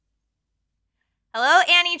Hello,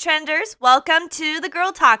 Annie Trenders. Welcome to the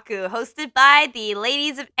Girl Taku, hosted by the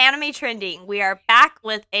Ladies of Anime Trending. We are back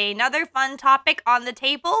with another fun topic on the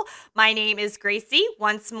table. My name is Gracie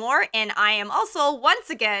once more, and I am also once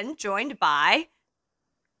again joined by.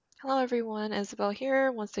 Hello everyone, Isabel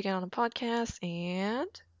here, once again on the podcast, and...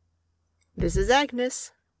 This is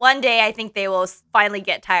Agnes. One day, I think they will finally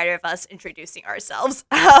get tired of us introducing ourselves.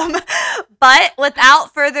 But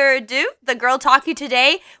without further ado, the Girl Taku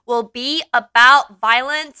today will be about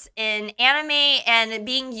violence in anime and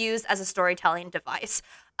being used as a storytelling device.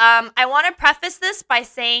 I want to preface this by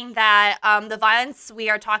saying that the violence we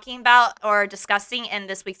are talking about or discussing in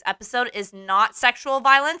this week's episode is not sexual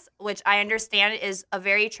violence, which I understand is a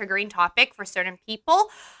very triggering topic for certain people.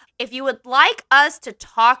 If you would like us to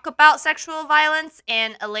talk about sexual violence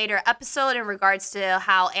in a later episode in regards to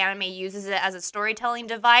how anime uses it as a storytelling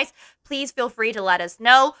device, please feel free to let us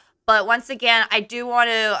know. But once again, I do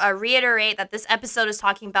want to reiterate that this episode is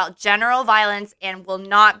talking about general violence and will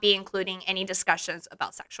not be including any discussions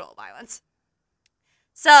about sexual violence.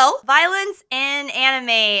 So, violence in anime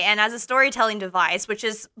and as a storytelling device, which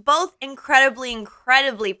is both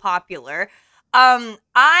incredibly popular.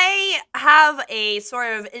 I have a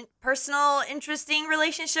sort of personal, interesting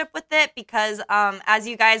relationship with it because, as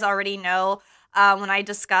you guys already know, when I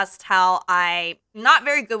discussed how I'm not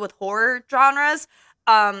very good with horror genres,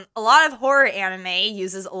 a lot of horror anime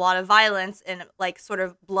uses a lot of violence and like sort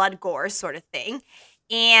of blood gore sort of thing.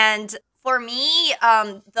 And for me,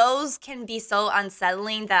 those can be so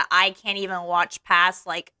unsettling that I can't even watch past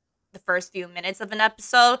like the first few minutes of an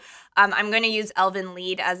episode. I'm going to use Elven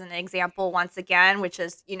Lied as an example once again, which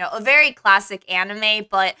is, a very classic anime,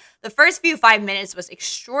 but the first few 5 minutes was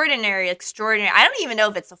extraordinary. I don't even know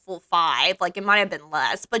if it's a full 5, like it might have been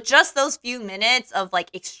less, but just those few minutes of like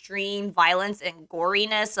extreme violence and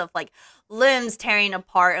goriness of like limbs tearing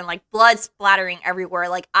apart and like blood splattering everywhere.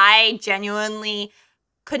 Like I genuinely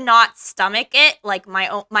could not stomach it. Like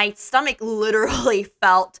my stomach literally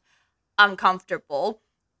felt uncomfortable.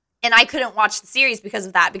 And I couldn't watch the series because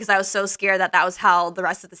of that, because I was so scared that that was how the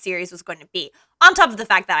rest of the series was going to be. On top of the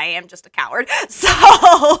fact that I am just a coward. So,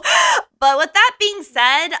 but with that being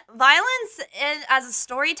said, as a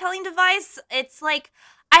storytelling device, it's like,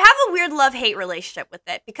 I have a weird love-hate relationship with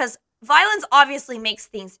it because violence obviously makes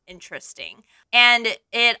things interesting. And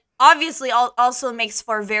it obviously also makes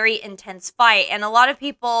for a very intense fight. And a lot of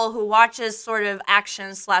people who watches sort of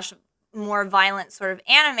action / more violent sort of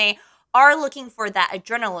anime are looking for that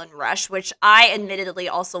adrenaline rush, which I admittedly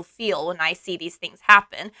also feel when I see these things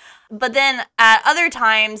happen. But then at other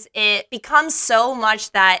times, it becomes so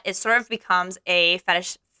much that it sort of becomes a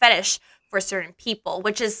fetish for certain people,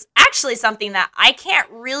 which is actually something that I can't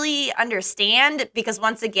really understand because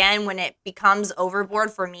once again, when it becomes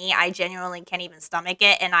overboard for me, I genuinely can't even stomach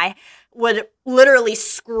it. And I would literally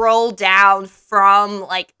scroll down from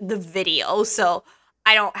like the video. So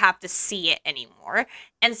I don't have to see it anymore.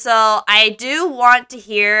 And so I do want to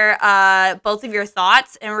hear both of your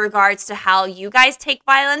thoughts in regards to how you guys take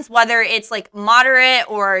violence, whether it's like moderate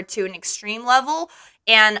or to an extreme level,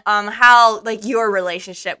 and how like your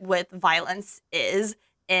relationship with violence is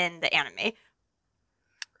in the anime.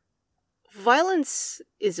 Violence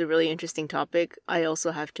is a really interesting topic. I also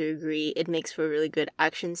have to agree. It makes for really good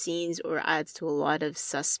action scenes or adds to a lot of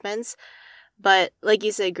suspense. But like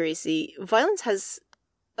you said, Gracie, violence has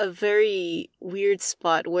a very weird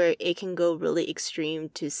spot where it can go really extreme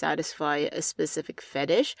to satisfy a specific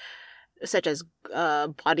fetish, such as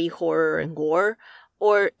body horror and gore,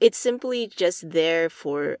 or it's simply just there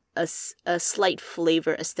for a slight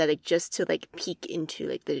flavor aesthetic just to like peek into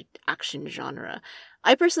like the action genre.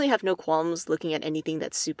 I personally have no qualms looking at anything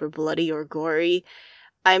that's super bloody or gory.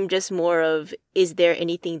 I'm just more of, is there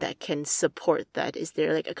anything that can support that? Is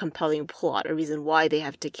there like a compelling plot, a reason why they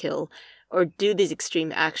have to kill or do these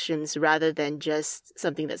extreme actions rather than just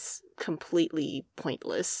something that's completely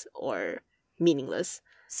pointless or meaningless?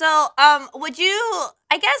 So, would you,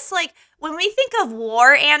 I guess, like, when we think of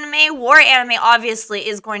war anime obviously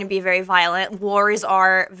is going to be very violent. Wars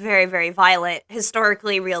are very violent.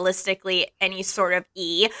 Historically, realistically, any sort of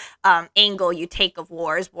angle you take of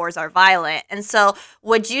wars are violent. And so,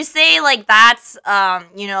 would you say, like, that's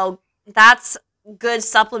good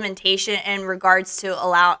supplementation in regards to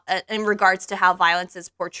how violence is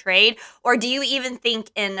portrayed, or do you even think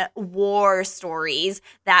in war stories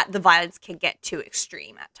that the violence can get too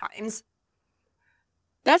extreme at times?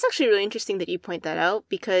 That's actually really interesting that you point that out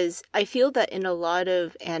because I feel that in a lot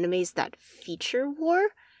of animes that feature war,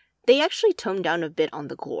 they actually tone down a bit on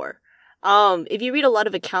the gore. If you read a lot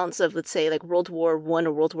of accounts of, let's say, like World War One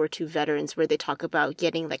or World War II veterans, where they talk about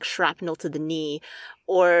getting like shrapnel to the knee,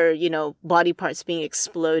 or body parts being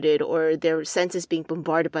exploded, or their senses being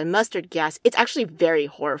bombarded by mustard gas, it's actually very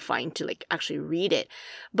horrifying to like actually read it.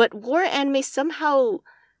 But war anime somehow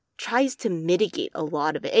tries to mitigate a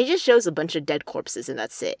lot of it. It just shows a bunch of dead corpses and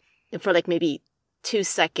that's it. And for like maybe 2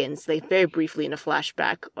 seconds, like very briefly in a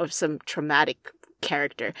flashback of some traumatic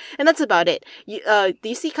character, and that's about it.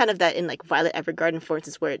 You see kind of that in like Violet Evergarden, for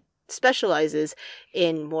instance, where it specializes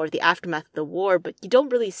in more of the aftermath of the war, but you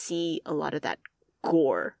don't really see a lot of that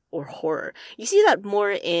gore or horror. You see that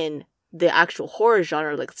more in the actual horror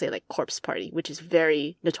genre, like say like Corpse Party, which is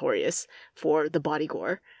very notorious for the body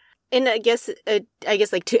gore. And I guess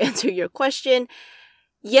like to answer your question,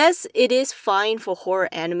 yes, it is fine for horror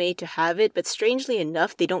anime to have it, but strangely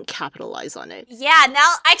enough, they don't capitalize on it. Yeah,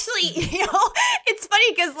 now, actually, it's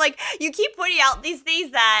funny because, like, you keep pointing out these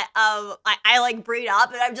things that I like, bring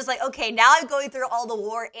up, and I'm just like, okay, now I'm going through all the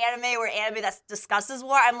war anime or anime that discusses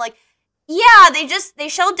war. I'm like, yeah, they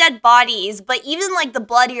show dead bodies, but even, like, the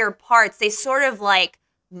bloodier parts, they sort of, like,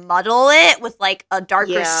 muddle it with, like, a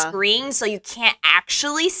darker screen, so you can't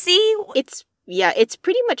actually see. It's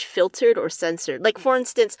pretty much filtered or censored. Like, for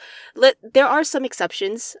instance, there are some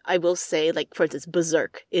exceptions, I will say. Like, for instance,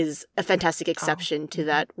 Berserk is a fantastic exception to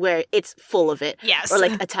that, where it's full of it. Yes. Or,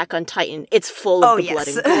 like, Attack on Titan, it's full of blood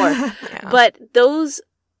and gore. Yeah. But those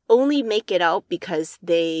only make it out because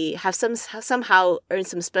they have somehow earned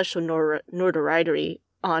some special notoriety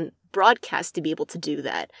on broadcast to be able to do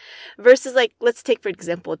that. Versus, like, let's take, for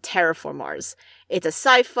example, Terraform Mars. It's a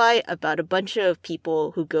sci-fi about a bunch of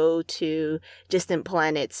people who go to distant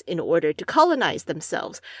planets in order to colonize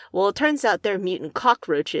themselves. Well, it turns out they're mutant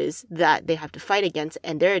cockroaches that they have to fight against,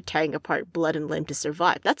 and they're tearing apart blood and limb to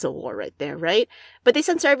survive. That's a war right there, right? But they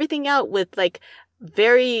censor everything out with, like,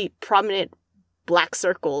 very prominent black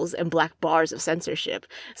circles and black bars of censorship.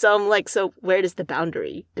 So I'm like, so where does the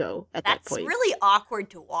boundary go at that point? That's really awkward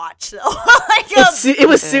to watch, though. I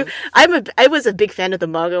was a big fan of the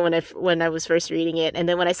manga when I was first reading it, and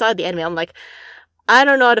then when I saw the anime, I'm like, I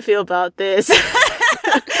don't know how to feel about this.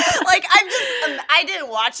 Like, I didn't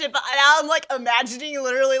watch it, but now I'm like imagining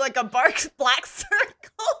literally like a black circle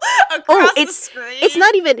across the screen. It's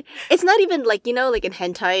not even like, like in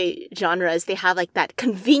hentai genres, they have like that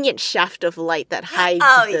convenient shaft of light that hides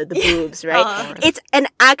the boobs, right? It's an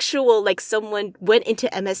actual, like, someone went into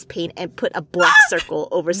MS Paint and put a black circle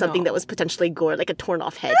over something that was potentially gore, like a torn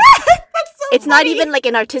off head. It's funny. Not even like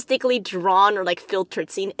an artistically drawn or like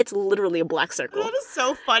filtered scene. It's literally a black circle. That is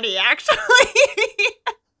so funny, actually.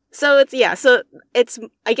 So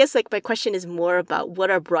I guess like my question is more about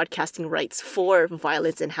what are broadcasting rights for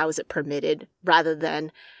violence and how is it permitted, rather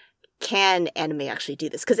than can anime actually do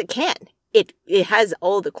this? Because it can. It has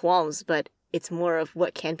all the qualms, but it's more of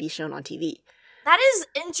what can be shown on TV. That is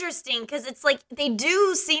interesting, because it's like they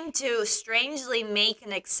do seem to strangely make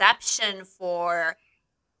an exception for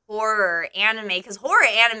horror anime, because horror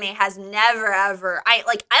anime has never ever, I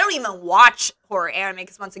don't even watch horror anime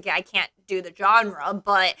because, once again, I can't do the genre,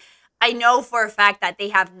 but I know for a fact that they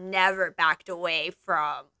have never backed away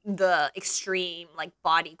from the extreme, like,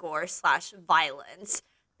 body gore / violence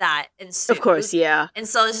that ensues. Of course, yeah. And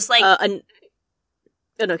so it's just like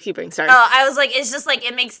no, keep going, sorry. I was like, it's just like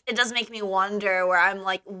it does make me wonder, where I'm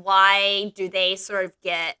like, why do they sort of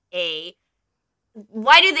get a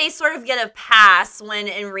pass when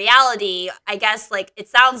in reality, I guess, like, it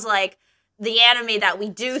sounds like the anime that we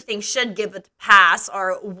do think should give a pass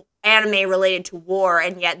are anime related to war,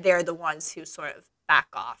 and yet they're the ones who sort of back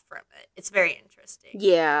off from it. It's very interesting.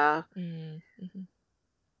 Yeah. Mm-hmm.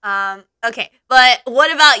 Okay, but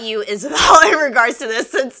what about you, Isabel, in regards to this,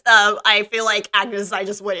 since I feel like Agnes and I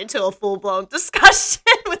just went into a full-blown discussion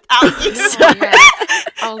without you.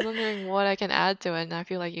 I was wondering what I can add to it, and I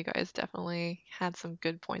feel like you guys definitely had some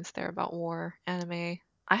good points there about war anime.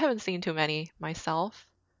 I haven't seen too many myself,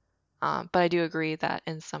 but I do agree that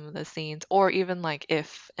in some of the scenes, or even like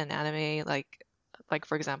if an anime, like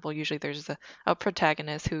for example, usually there's a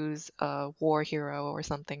protagonist who's a war hero or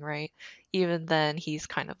something, right? Even then, he's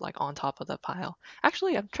kind of like on top of the pile.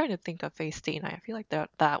 Actually, I'm trying to think of Fate Stay Night. I feel like that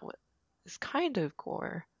is kind of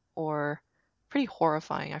gore or pretty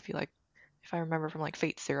horrifying. I feel like, if I remember from like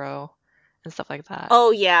Fate Zero and stuff like that.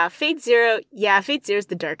 Oh yeah, Fate Zero. Yeah, Fate Zero is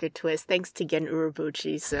the darker twist, thanks to Gen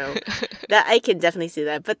Urobuchi. So that I can definitely see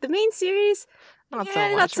that. But the main series,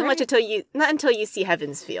 not so much until you see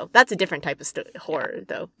Heaven's Feel. That's a different type of horror,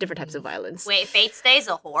 though. Different types of violence. Wait, Fate Stay's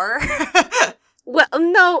a horror? Well,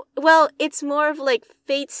 no. Well, it's more of like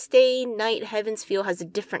Fate Stay Night Heaven's Feel has a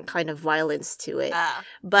different kind of violence to it.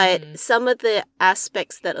 But Mhm. some of the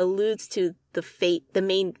aspects that alludes to the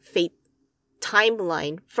main Fate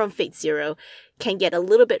timeline from Fate Zero can get a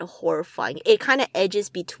little bit horrifying. It kind of edges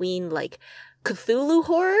between like Cthulhu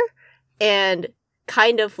horror and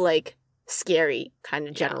kind of like scary, kind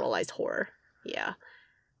of Yeah. generalized horror. Yeah.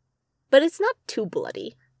 But it's not too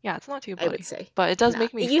bloody, Yeah, it's not too I would bloody, say. but it does Nah.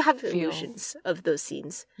 make me You have feel. illusions of those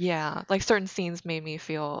scenes. Yeah, like certain scenes made me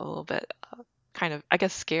feel a little bit kind of, I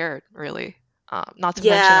guess, scared, really. Not to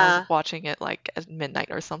mention I Yeah. was watching it like at midnight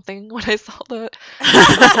or something when I saw that.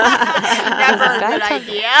 Never a good Bad time.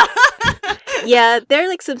 idea. Yeah, there are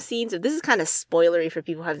like some scenes of this is kind of spoilery for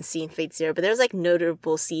people who haven't seen Fate Zero, but there's like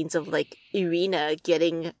notable scenes of like Irina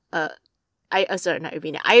getting not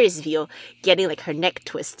Irina, Iris Veal getting like her neck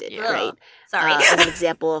twisted, Yeah. right? Sorry. As an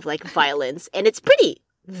example of like violence, and it's pretty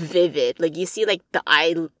vivid. Like you see like the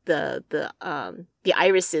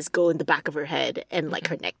irises go in the back of her head and like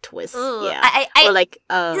her neck twists. Ugh. Yeah. Or like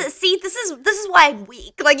See, this is why I'm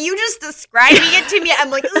weak. Like you just describing it to me, I'm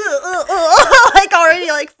like, like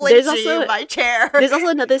already like There's flinching also- in my chair. There's also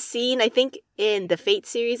another scene, I think, in the Fate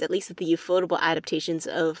series, at least with the Ufotable adaptations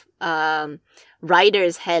of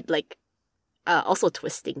Ryder's head, like, also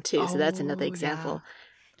twisting too. So that's another Oh, example.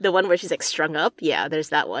 The one where she's like strung up. Yeah, there's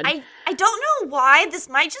that one. I don't know why. This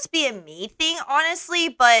might just be a me thing, honestly,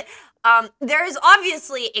 but there is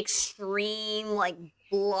obviously extreme like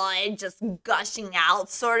blood just gushing out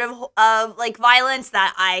sort of like violence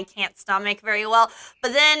that I can't stomach very well.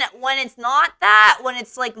 But then when it's not that, when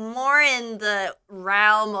it's like more in the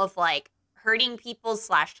realm of like hurting people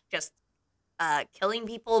 / just killing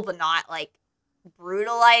people, but not like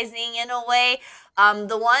brutalizing in a way,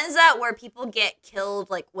 the ones that where people get killed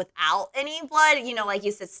like without any blood, you know, like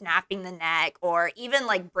you said, snapping the neck or even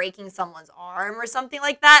like breaking someone's arm or something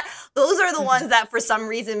like that, those are the ones that for some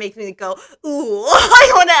reason make me go ooh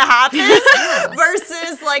like when it happens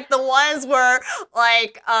versus like the ones where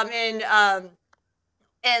like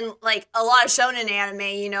in like a lot of shonen anime,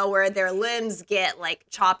 you know, where their limbs get like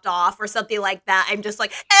chopped off or something like that, I'm just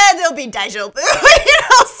like, there'll be deja vu, you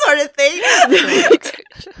know, sort of thing.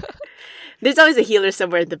 There's always a healer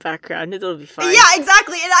somewhere in the background. It'll be fine. Yeah,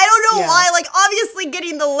 exactly. And I don't know Yeah. why, like, obviously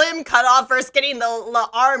getting the limb cut off versus getting the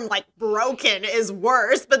arm, like, broken is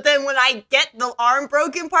worse. But then when I get the arm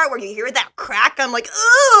broken part where you hear that crack, I'm like,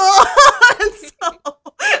 ugh! And so,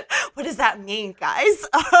 what does that mean, guys?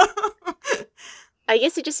 I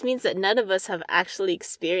guess it just means that none of us have actually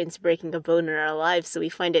experienced breaking a bone in our lives, so we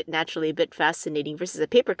find it naturally a bit fascinating versus a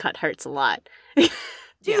paper cut hurts a lot.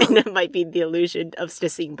 Dude. And that might be the illusion of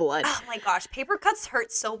just seeing blood. Oh my gosh, paper cuts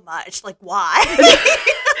hurt so much. Like, why?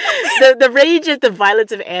 The range of the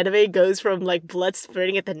violence of anime goes from like blood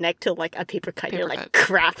spurting at the neck to like a paper cut. You're like,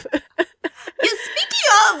 crap. Yeah, speaking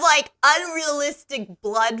of like unrealistic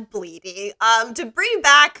blood bleeding, to bring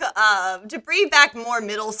back more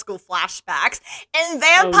middle school flashbacks, in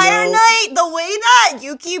Vampire no. Night, the way that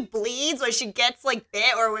Yuki bleeds when she gets like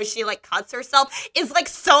bit or when she like cuts herself is like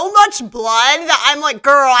so much blood that I'm like,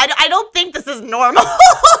 girl, I don't think this is normal.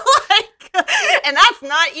 Like, and that's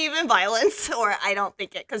not even violence, or I don't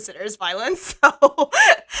think it considers violence. So,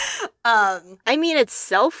 I mean, it's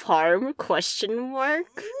self-harm, ?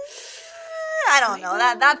 I don't know.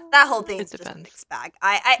 That whole thing It is just a depends. mixed bag.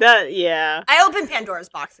 Yeah. I opened Pandora's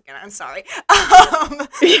box again. I'm sorry.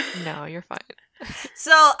 No, you're fine.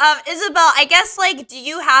 So, Isabel, I guess, like, do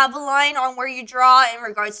you have a line on where you draw in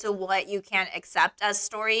regards to what you can accept as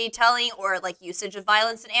storytelling or, like, usage of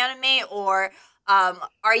violence in anime? Or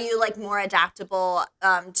are you, like, more adaptable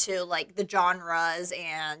to, like, the genres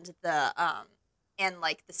and the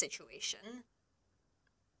situation?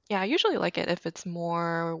 Yeah, I usually like it if it's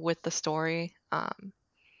more with the story.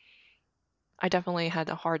 I definitely had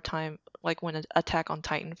a hard time, like when Attack on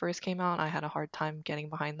Titan first came out, I had a hard time getting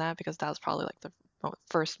behind that because that was probably like the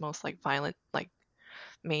first most like violent, like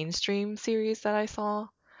mainstream series that I saw.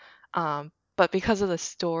 But because of the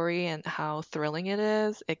story and how thrilling it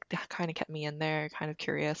is, it kind of kept me in there, kind of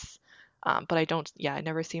curious. But I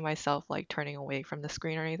never see myself like turning away from the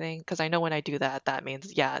screen or anything because I know when I do that, that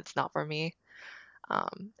means, yeah, it's not for me.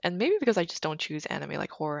 And maybe because I just don't choose anime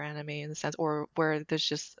like horror anime in the sense, or where there's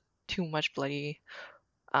just too much bloody,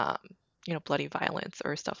 bloody violence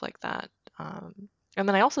or stuff like that. And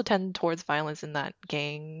then I also tend towards violence in that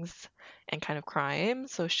gangs and kind of crime.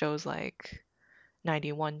 So shows like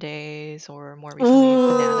 91 Days or more recently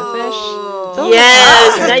Banana Fish. Those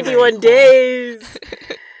Yes, are very 91 cool. days.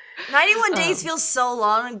 91 Days feels so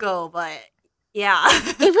long ago, but yeah.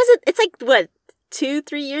 It's like, what,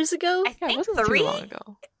 2-3 years ago? I Yeah, it think wasn't 3. too long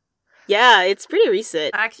ago. Yeah, it's pretty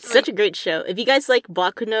recent. Actually, Such a great show. If you guys like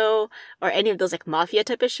Bakuno or any of those like mafia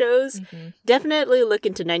type of shows, Hmm. definitely look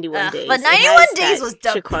into 91 Days. but It 91 has Days that was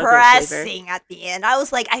Chicago flavor. depressing at the end. I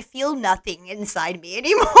was like, I feel nothing inside me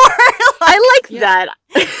anymore. I liked Yeah. that.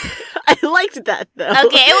 I liked that though.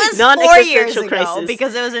 Okay, it was 4 years Non-existential ago crisis.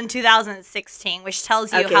 because it was in 2016, which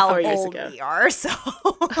tells you Okay, how 4 years old ago. we are. So,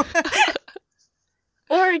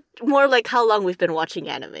 Or more like how long we've been watching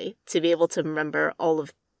anime to be able to remember all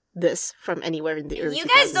of this from anywhere in the early you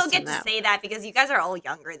 2000s guys don't to get to now. say that because you guys are all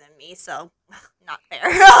younger than me. So, not fair.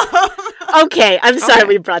 Okay, I'm sorry Okay.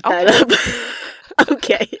 we brought that up.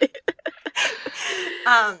 Okay.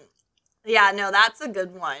 Yeah, no, that's a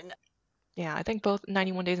good one. Yeah, I think both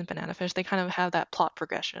 91 Days and Banana Fish, they kind of have that plot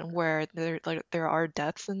progression where there are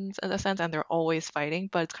deaths in a sense, and they're always fighting,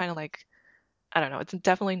 but it's kind of like, I don't know, it's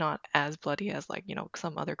definitely not as bloody as like,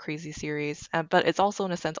 some other crazy series, but it's also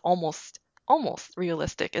in a sense almost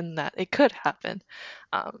realistic in that it could happen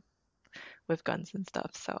with guns and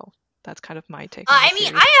stuff. So that's kind of my take on the I mean,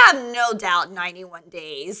 series. I have no doubt 91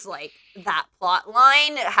 Days, like, that plot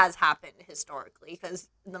line has happened historically because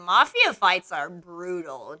the mafia fights are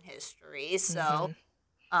brutal in history. So,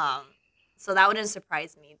 Mhm. so that wouldn't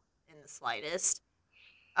surprise me in the slightest.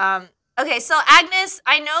 Okay, so Agnes,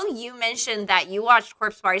 I know you mentioned that you watched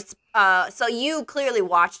Corpse Parties. So you clearly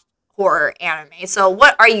watched horror anime. So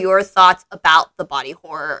what are your thoughts about the body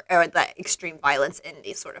horror or the extreme violence in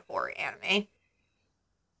these sort of horror anime?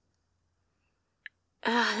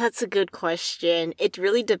 That's a good question. It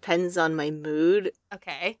really depends on my mood.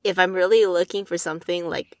 Okay. If I'm really looking for something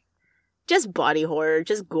like just body horror,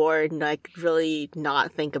 just gore, and like really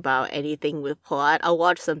not think about anything with plot, I'll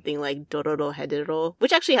watch something like Dororo Hedero,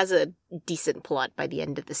 which actually has a decent plot by the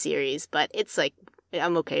end of the series, but it's like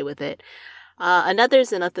I'm okay with it. Another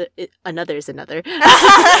is another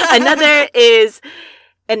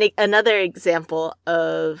another example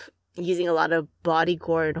of using a lot of body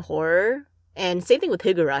gore and horror, and same thing with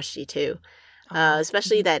Higurashi too.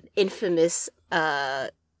 Especially that infamous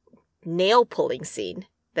nail pulling scene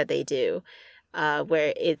that they do,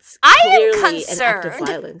 where it's I am clearly an act of concerned.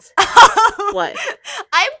 violence. What?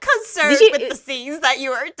 I'm concerned Did you- with the scenes that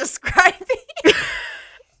you are describing.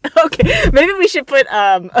 Okay, maybe we should put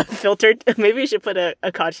a filter. Maybe we should put a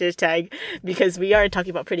conscious tag because we are talking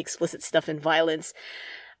about pretty explicit stuff and violence.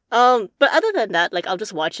 But other than that, like I'll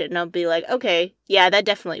just watch it and I'll be like, okay, yeah, that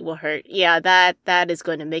definitely will hurt. Yeah, that is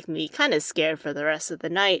going to make me kind of scared for the rest of the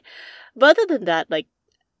night. But other than that, like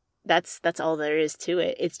that's all there is to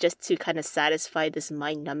it. It's just to kind of satisfy this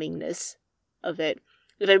mind numbingness of it.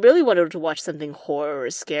 If I really wanted to watch something horror or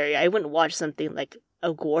scary, I wouldn't watch something like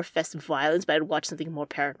a gore fest violence, but I'd watch something more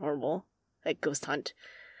paranormal, like Ghost Hunt.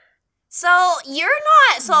 So you're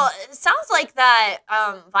not. So it sounds like that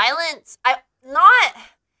violence. I'm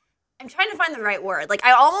trying to find the right word. Like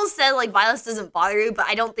I almost said like violence doesn't bother you, but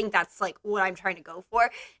I don't think that's like what I'm trying to go for.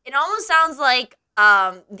 It almost sounds like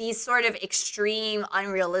these sort of extreme,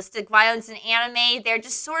 unrealistic violence in anime. They're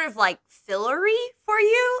just sort of like fillery for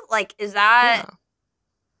you. Like, is that? Yeah.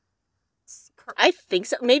 I think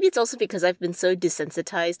so. Maybe it's also because I've been so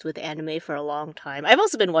desensitized with anime for a long time. I've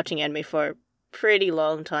also been watching anime for a pretty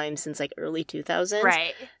long time, since like early 2000s.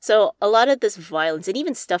 Right. So a lot of this violence and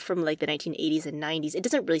even stuff from like the 1980s and 90s, it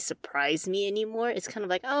doesn't really surprise me anymore. It's kind of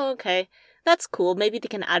like, oh, okay, that's cool. Maybe they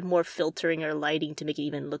can add more filtering or lighting to make it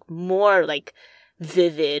even look more like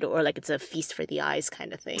vivid or like it's a feast for the eyes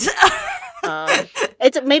kind of thing.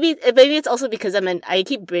 It's maybe it's also because I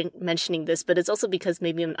keep mentioning this, but it's also because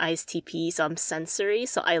maybe I'm ISTP, so I'm sensory,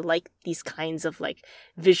 so I like these kinds of like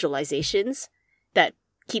visualizations that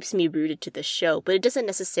keeps me rooted to the show, but it doesn't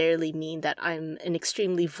necessarily mean that I'm an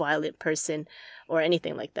extremely violent person or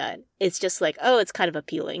anything like that. It's just like, oh, it's kind of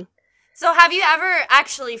appealing. So have you ever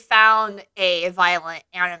actually found a violent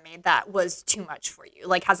anime that was too much for you?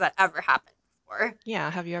 Like, has that ever happened before? Yeah,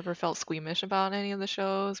 have you ever felt squeamish about any of the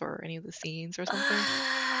shows or any of the scenes or something?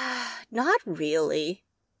 Not really.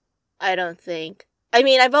 I don't think. I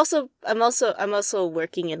mean, I'm also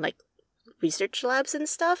working in like research labs and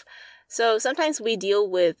stuff. So sometimes we deal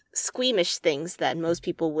with squeamish things that most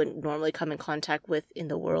people wouldn't normally come in contact with in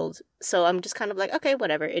the world. So I'm just kind of like, okay,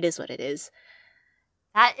 whatever. It is what it is.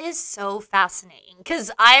 That is so fascinating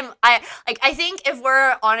because I think if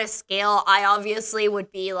we're on a scale, I obviously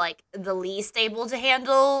would be like the least able to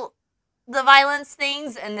handle the violence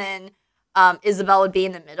things, and then Isabel would be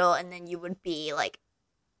in the middle, and then you would be like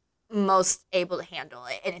most able to handle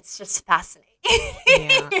it, and it's just fascinating.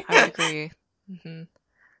 Yeah, I would agree.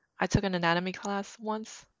 I took an anatomy class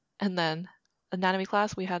once, and then anatomy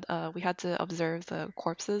class, we had to observe the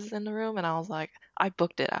corpses in the room, and I was like, I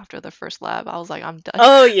booked it after the first lab. I was like, I'm done.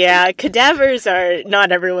 Oh yeah, cadavers are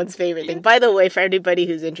not everyone's favorite thing. By the way, for anybody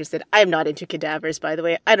who's interested, I'm not into cadavers, by the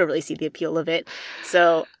way. I don't really see the appeal of it.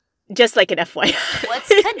 So, just like an FYI. What's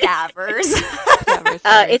cadavers? Cadavers,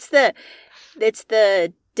 sorry. It's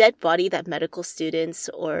the dead body that medical students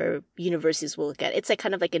or universities will look at. It's like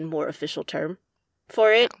kind of like a more official term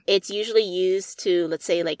for it. It's usually used to, let's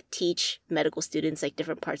say, like teach medical students like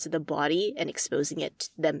different parts of the body and exposing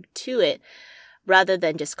them to it, rather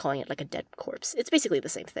than just calling it like a dead corpse. It's basically the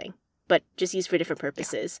same thing, but just used for different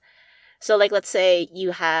purposes. So like, let's say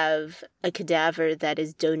you have a cadaver that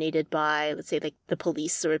is donated by, let's say, like the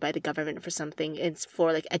police or by the government for something. It's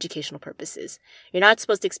for like educational purposes. You're not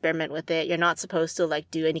supposed to experiment with it. You're not supposed to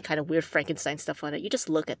like do any kind of weird Frankenstein stuff on it. You just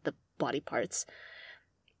look at the body parts.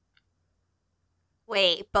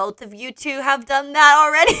 Wait, both of you two have done that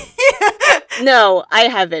already? No, I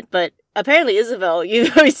haven't, but apparently, Isabel,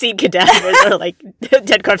 you've always seen cadavers or like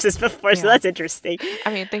dead corpses before, so Yeah. that's interesting.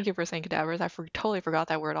 I mean, thank you for saying cadavers. I totally forgot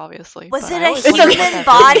that word, obviously. Was but it I a always wondered what human that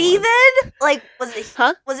body was. then? Like,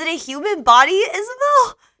 Huh? was it a human body,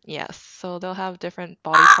 Isabel? Yes, so they'll have different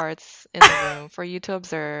body parts in the room for you to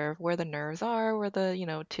observe where the nerves are, where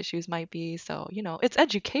the, tissues might be. So, it's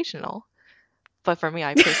educational. But for me,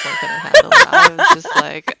 I personally couldn't handle it. I was just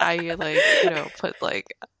like, put like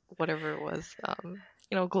whatever it was,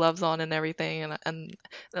 gloves on and everything. And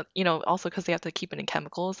also because they have to keep it in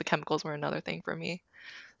chemicals. The chemicals were another thing for me.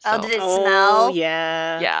 Oh, So, did it Oh, smell?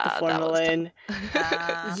 yeah. Yeah, The that was formalin.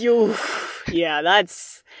 Ah.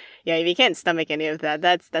 Yeah, if you can't stomach any of that,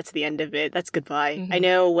 that's the end of it. That's goodbye. I Mhm.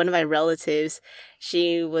 know one of my relatives,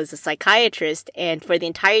 she was a psychiatrist, and for the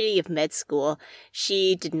entirety of med school,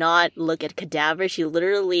 she did not look at cadavers. She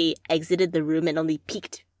literally exited the room and only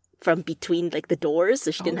peeked from between like the doors,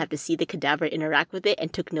 so she didn't Oh. have to see the cadaver interact with it,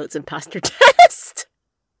 and took notes and passed her test.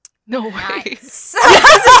 no way. Nice.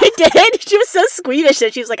 That's what she did. She was so squeamish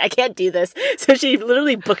that she was like, I can't do this. So she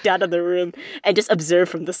literally booked out of the room and just observed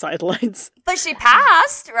from the sidelines. But she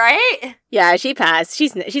passed, right? Yeah, she passed.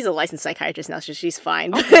 She's a licensed psychiatrist now, so she's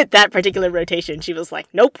fine. But that particular rotation, she was like,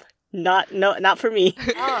 nope, not for me.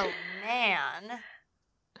 Oh, man.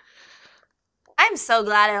 I'm so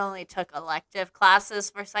glad I only took elective classes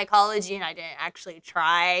for psychology and I didn't actually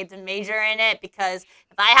try to major in it, because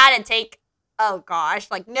if I had to take, oh gosh,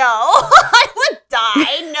 like, no, I would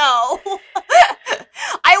die, no.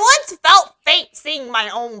 I once felt fate seeing my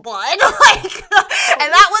own blood, like,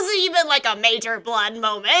 and that wasn't even like a major blood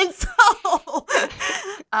moment, so,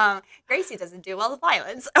 Gracie doesn't do well with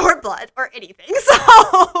violence, or blood, or anything,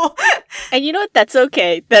 so. And you know what? That's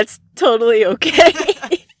okay. That's totally okay.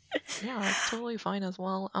 Yeah, that's totally fine as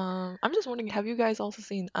well. I'm just wondering, have you guys also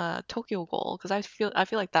seen Tokyo Ghoul? Because I feel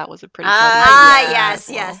like that was a pretty bloody Ah, movie Yes, as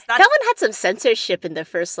well. yes, That one had some censorship in the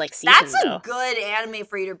first like season, that's a though. good anime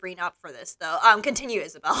for you to bring up for this, though. Continue,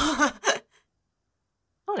 Isabel. I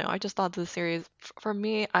don't know. I just thought the series, for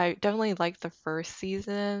me, I definitely liked the first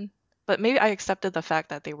season, but maybe I accepted the fact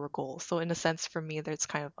that they were ghouls. So in a sense, for me, that's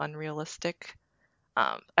kind of unrealistic.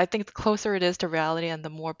 I think the closer it is to reality and the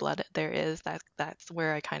more blood there is, that's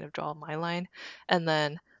where I kind of draw my line. And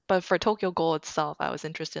then, but for Tokyo Ghoul itself, I was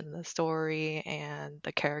interested in the story and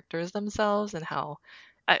the characters themselves and how.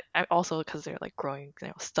 I also because they're like growing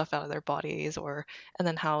stuff out of their bodies, and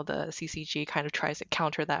then how the CCG kind of tries to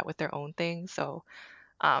counter that with their own thing. So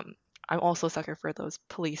I'm also a sucker for those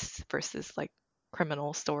police versus like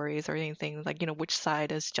criminal stories or anything like which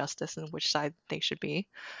side is justice and which side they should be.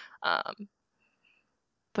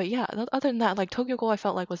 But yeah, other than that, like Tokyo Ghoul, I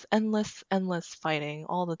felt like was endless fighting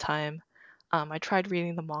all the time. I tried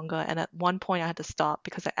reading the manga, and at one point I had to stop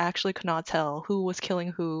because I actually could not tell who was killing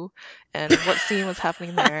who and what scene was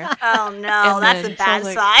happening there. Oh no, And that's then, a so I bad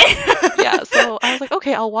was like, sign. Yeah, so I was like,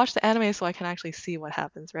 okay, I'll watch the anime so I can actually see what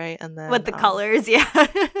happens, right? And then With the colors, yeah.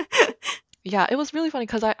 yeah, it was really funny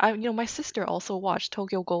because I my sister also watched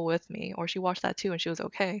Tokyo Ghoul with me, or she watched that too, and she was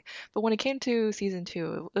okay. But when it came to season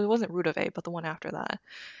 2, it wasn't Root of Eight, but the one after that.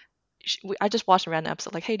 I just watched a random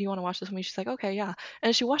episode, like, hey, do you want to watch this with me? She's like, okay, yeah.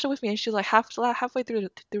 And she watched it with me, and she's like, halfway through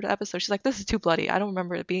the episode, she's like, this is too bloody. I don't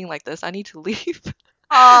remember it being like this. I need to leave. And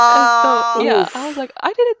Oh. so, yeah, Oof. I was like,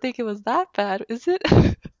 I didn't think it was that bad, is it?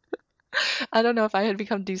 I don't know if I had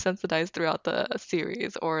become desensitized throughout the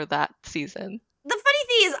series or that season. The funny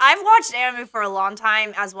thing is, I've watched anime for a long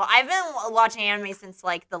time as well. I've been watching anime since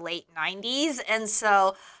like the late 90s, and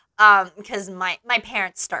so because my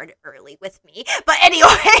parents started early with me. But anyway,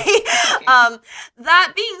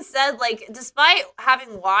 that being said, like despite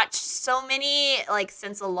having watched so many like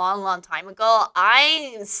since a long time ago,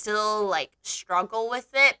 I still like struggle with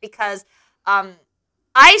it because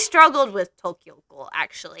I struggled with Tokyo Ghoul,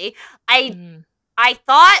 actually. Mm.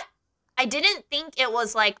 I didn't think it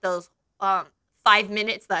was like those 5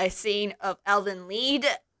 minutes that I've seen of Elven Lied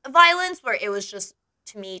violence, where it was just,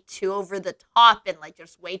 to me, too over the top and like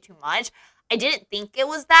just way too much. I didn't think it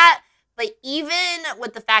was that, but even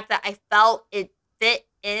with the fact that I felt it fit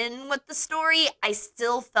in with the story, I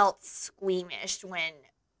still felt squeamish when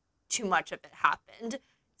too much of it happened.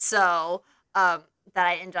 So that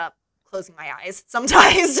I end up closing my eyes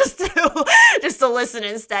sometimes just to listen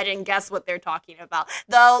instead and guess what they're talking about.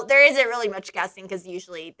 Though there isn't really much guessing because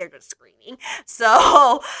usually they're just screaming.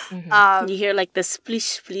 So you hear like the splish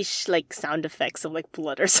splish like sound effects of like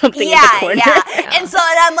blood or something in the yeah, corner. yeah. And so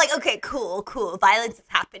I'm like, okay, cool. Violence is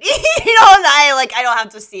happening. You know, and I don't have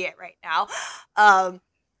to see it right now.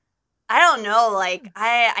 I don't know, like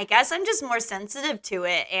I guess I'm just more sensitive to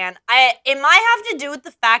it, and it might have to do with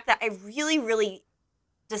the fact that I really, really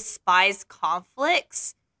despise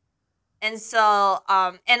conflicts. And so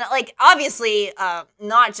and like obviously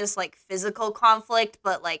not just like physical conflict,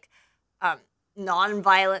 but like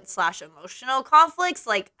non-violent / emotional conflicts.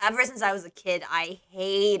 Like ever since I was a kid, I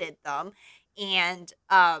hated them. And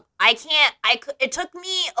it took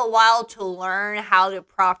me a while to learn how to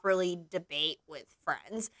properly debate with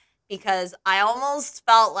friends, because I almost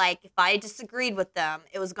felt like if I disagreed with them,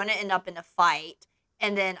 it was going to end up in a fight.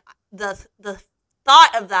 And then the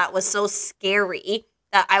thought of that was so scary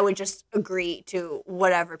that I would just agree to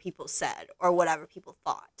whatever people said or whatever people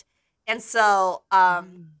thought. And so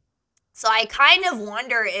so I kind of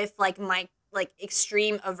wonder if like my like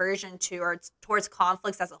extreme aversion towards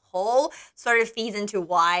conflicts as a whole sort of feeds into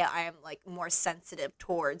why I am like more sensitive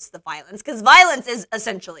towards the violence, because violence is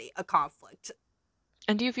essentially a conflict.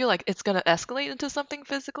 And do you feel like it's going to escalate into something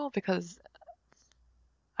physical? Because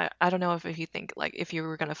I don't know if you think like if you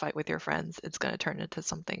were going to fight with your friends, it's going to turn into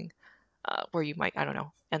something where you might, I don't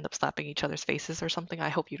know, end up slapping each other's faces or something. I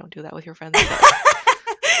hope you don't do that with your friends. No,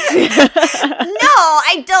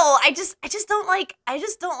 I don't. I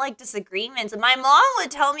just don't like disagreements. My mom would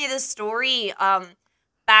tell me this story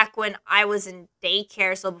back when I was in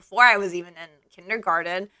daycare, so before I was even in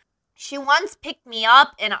kindergarten. She once picked me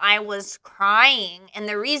up and I was crying, and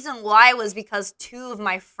the reason why was because two of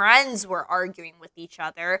my friends were arguing with each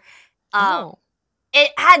other.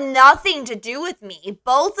 It had nothing to do with me.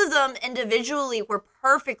 Both of them individually were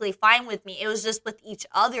perfectly fine with me. It was just with each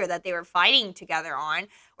other that they were fighting together on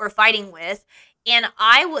or fighting with. And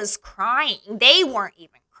I was crying. They weren't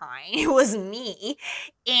even crying. It was me.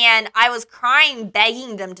 And I was crying,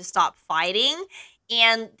 begging them to stop fighting.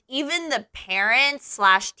 And even the parents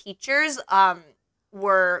 / teachers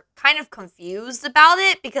were kind of confused about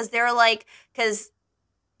it, because they were like, because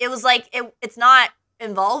it was like, it's not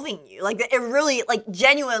involving you. Like it really, like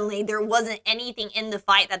genuinely, there wasn't anything in the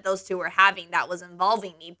fight that those two were having that was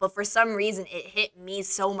involving me. But for some reason, it hit me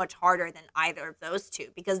so much harder than either of those two,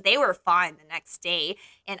 because they were fine the next day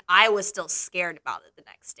and I was still scared about it the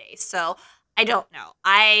next day. So I don't know.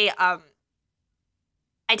 I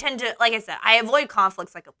tend to, like I said, I avoid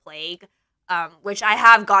conflicts like a plague, which I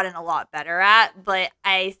have gotten a lot better at. But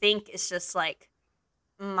I think it's just like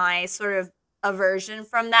my sort of aversion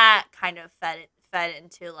from that kind of fed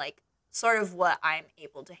into like sort of what I'm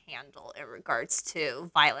able to handle in regards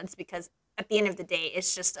to violence, because at the end of the day,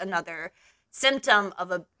 it's just another symptom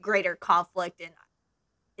of a greater conflict,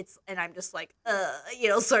 and I'm just like,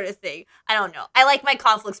 sort of thing. I don't know. I like my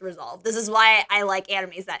conflicts resolved. This is why I like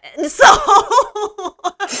animes that end. So,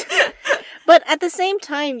 but at the same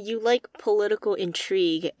time, you like political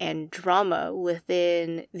intrigue and drama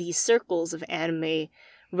within these circles of anime,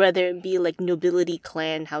 whether it be like nobility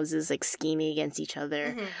clan houses like scheming against each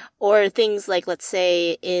other, or things like, let's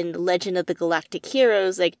say, in Legend of the Galactic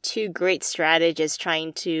Heroes, like two great strategists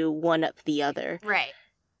trying to one-up the other. Right.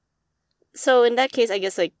 So in that case, I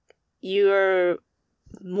guess like you're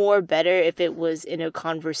more better if it was in a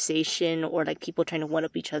conversation or like people trying to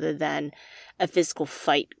one-up each other than a physical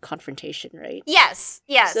fight confrontation, right? Yes.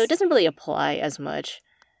 So it doesn't really apply as much.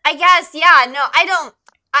 I guess, yeah. No, I don't.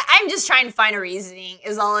 I'm just trying to find a reasoning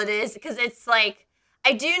is all it is, because it's like,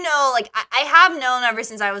 I do know, like, I have known ever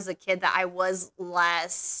since I was a kid that I was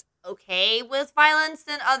less okay with violence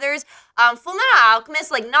than others. Fullmetal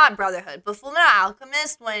Alchemist, like, not Brotherhood, but Fullmetal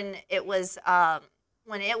Alchemist, when it was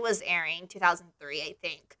airing, 2003, I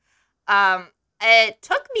think, it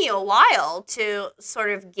took me a while to sort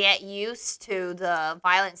of get used to the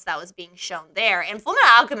violence that was being shown there. And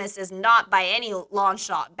Fullmetal Alchemist is not by any long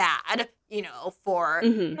shot bad, for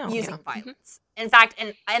using violence. In fact,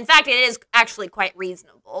 it is actually quite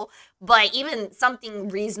reasonable. But even something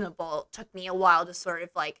reasonable took me a while to sort of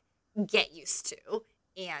like get used to.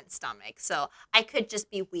 and stomach. So I could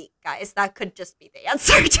just be weak, guys. That could just be the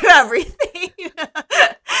answer to everything.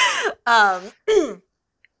 um,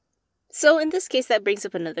 So in this case, that brings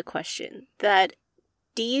up another question. That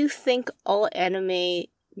do you think all anime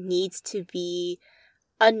needs to be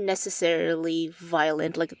unnecessarily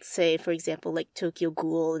violent, like say, for example, like Tokyo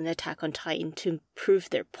Ghoul and Attack on Titan, to prove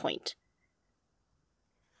their point?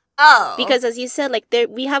 oh, Because as you said, like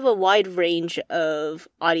we have a wide range of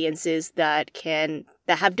audiences that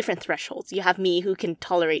have different thresholds. You have me, who can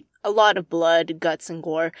tolerate a lot of blood, guts, and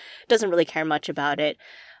gore, doesn't really care much about it,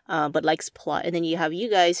 but likes plot. And then you have you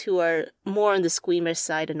guys who are more on the squeamish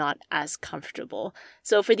side and not as comfortable.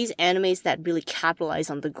 So for these animes that really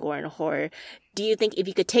capitalize on the gore and horror, do you think if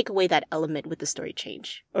you could take away that element, would the story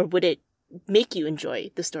change, or would it make you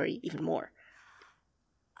enjoy the story even more?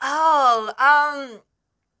 That's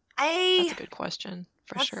a good question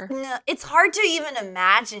for sure. No, it's hard to even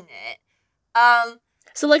imagine it.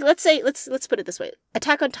 So, like, let's say, let's put it this way: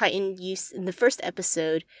 Attack on Titan, in the first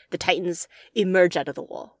episode, the Titans emerge out of the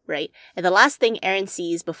wall, right? And the last thing Eren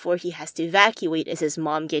sees before he has to evacuate is his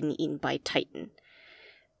mom getting eaten by Titan.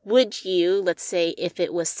 Would you, let's say, if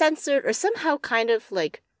it was censored or somehow kind of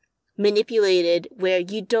like manipulated, where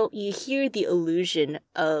you hear the illusion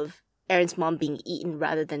of Eren's mom being eaten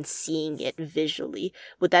rather than seeing it visually,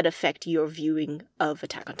 would that affect your viewing of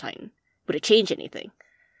Attack on Titan? Would it change anything?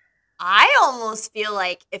 I almost feel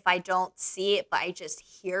like if I don't see it, but I just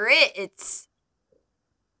hear it, it's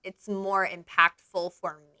more impactful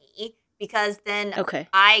for me, because then Okay.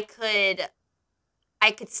 I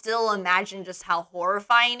could still imagine just how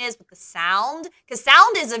horrifying it is with the sound, because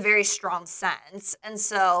sound is a very strong sense, and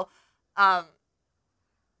so,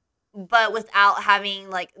 but without having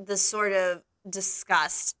like the sort of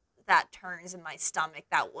disgust that turns in my stomach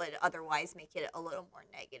that would otherwise make it a little more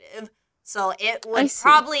negative. So it would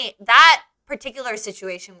probably, that particular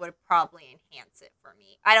situation would probably enhance it for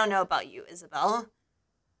me. I don't know about you, Isabel.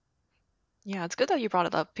 Yeah, it's good that you brought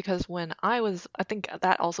it up, because when I think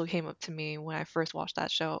that also came up to me when I first watched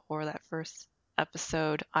that show, or that first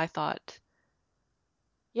episode. I thought,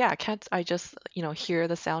 yeah, can't I just, hear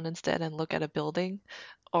the sound instead and look at a building,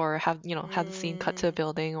 or have the scene cut to a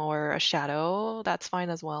building or a shadow? That's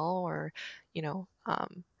fine as well. Or,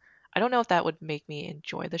 I don't know if that would make me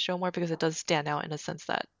enjoy the show more, because it does stand out in a sense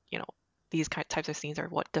that, these types of scenes are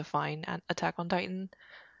what define Attack on Titan.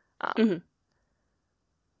 Mhm.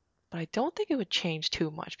 But I don't think it would change too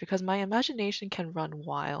much, because my imagination can run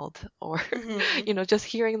wild, or, Mhm. just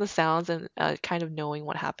hearing the sounds and kind of knowing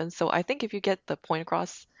what happens. So I think if you get the point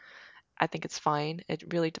across, I think it's fine.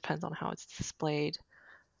 It really depends on how it's displayed.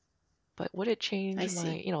 But would it I change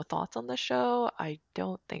see. my, thoughts on the show? I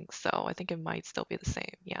don't think so. I think it might still be the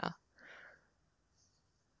same. Yeah.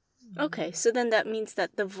 Okay, so then that means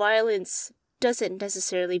that the violence doesn't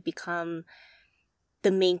necessarily become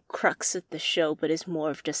the main crux of the show, but is more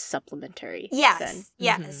of just supplementary. Yes. Then.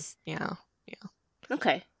 Yes. Yeah.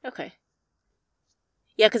 Okay.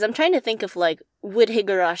 Yeah, because I'm trying to think of, like, would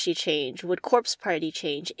Higurashi change? Would Corpse Party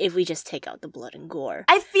change if we just take out the blood and gore?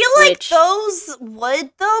 I feel like those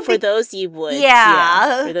would, though. For those you would.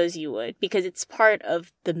 Yeah. For those you would. Because it's part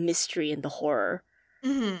of the mystery and the horror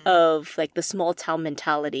Mhm. of, like, the small town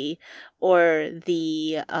mentality, or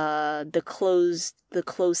the closed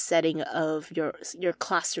setting of your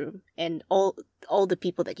classroom and all the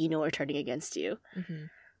people that you know are turning against you. Mm-hmm.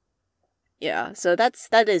 Yeah, so that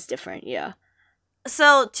is different. Yeah.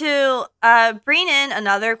 So to bring in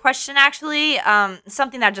another question, actually,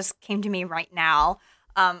 something that just came to me right now.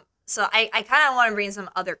 So I kind of want to bring some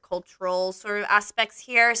other cultural sort of aspects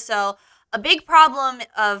here. So a big problem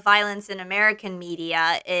of violence in American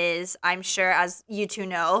media is, I'm sure, as you two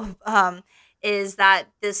know, is that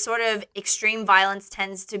this sort of extreme violence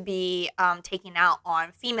tends to be taken out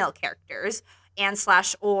on female characters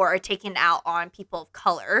or taken out on people of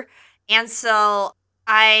color. And so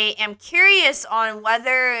I am curious on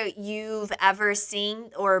whether you've ever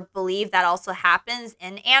seen or believe that also happens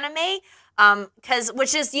in anime,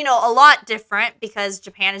 which is, a lot different, because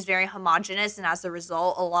Japan is very homogenous, and as a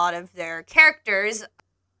result, a lot of their characters,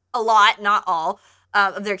 not all,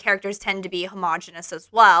 of their characters tend to be homogenous as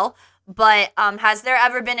well. But has there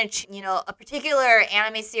ever been a particular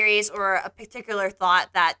anime series or a particular thought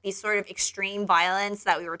that these sort of extreme violence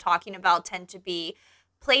that we were talking about tend to be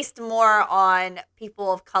placed more on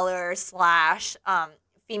people of color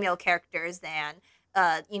 / female characters than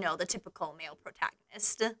the typical male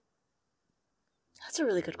protagonist? That's a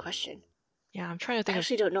really good question. Yeah, I'm trying to think I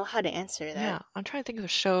actually don't know how to answer that. Yeah, I'm trying to think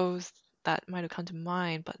of shows that might have come to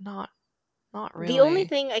mind, but not really. The only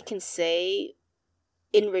thing I can say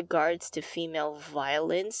in regards to female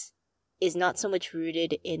violence is not so much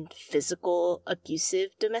rooted in physical,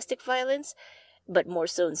 abusive domestic violence, but more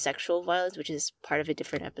so in sexual violence, which is part of a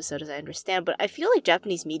different episode, as I understand. But I feel like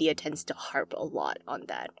Japanese media tends to harp a lot on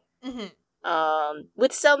that.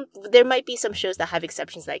 With some, there might be some shows that have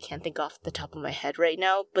exceptions that I can't think off the top of my head right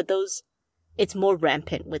now, but those, it's more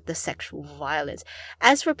rampant with the sexual violence.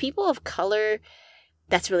 As for people of color,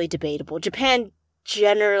 that's really debatable. Japan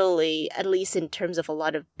generally, at least in terms of a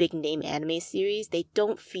lot of big name anime series, they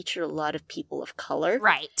don't feature a lot of people of color.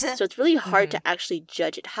 Right. So it's really hard to actually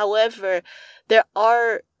judge it. However,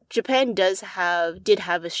 Japan did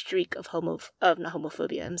have a streak of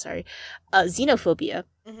xenophobia,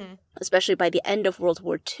 especially by the end of World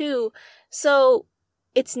War II. So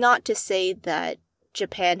it's not to say that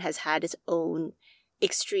Japan has had its own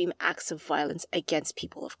extreme acts of violence against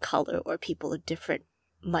people of color or people of different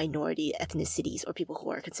minority ethnicities or people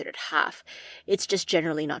who are considered half. It's just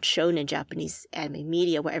generally not shown in Japanese anime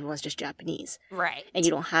media where everyone's just Japanese. Right. And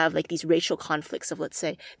you don't have like these racial conflicts of, let's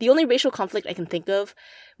say, the only racial conflict I can think of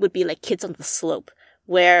would be like Kids on the Slope,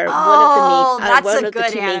 where one of the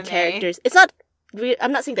two main characters, it's not,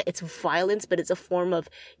 I'm not saying that it's violence, but it's a form of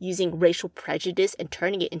using racial prejudice and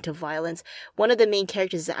turning it into violence. One of the main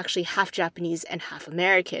characters is actually half Japanese and half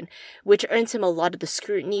American, which earns him a lot of the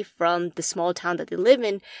scrutiny from the small town that they live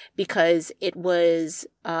in because it was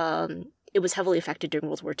heavily affected during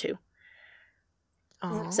World War II.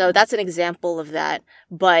 Oh. So that's an example of that,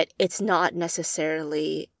 but it's not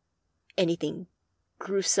necessarily anything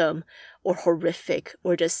gruesome or horrific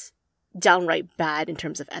or just downright bad in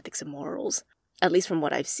terms of ethics and morals. At least from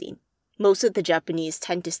what I've seen. Most of the Japanese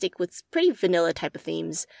tend to stick with pretty vanilla type of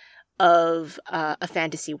themes of a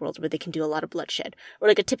fantasy world where they can do a lot of bloodshed. Or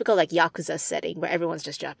like a typical like Yakuza setting where everyone's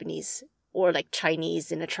just Japanese. Or like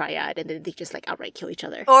Chinese in a triad and then they just like outright kill each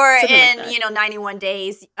other. Or something in, 91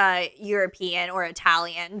 Days, European or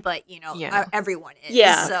Italian, but, everyone is.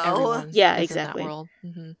 Yeah. So. Everyone Yeah, is exactly. In that world.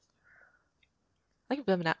 Like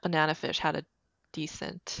Banana Fish had a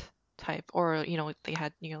decent type, or they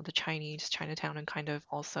had the Chinese Chinatown, and kind of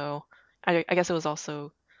also I guess it was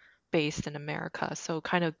also based in America, so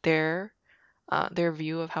kind of their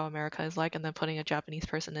view of how America is like, and then putting a Japanese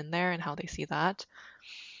person in there and how they see that.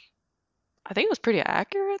 I think it was pretty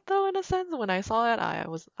accurate though, in a sense. When I saw it,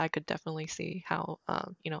 I could definitely see how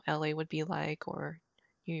LA would be like, or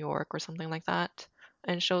New York or something like that,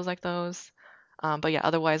 and shows like those. But yeah,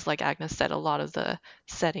 otherwise, like Agnes said, a lot of the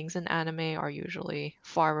settings in anime are usually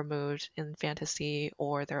far removed in fantasy,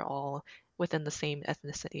 or they're all within the same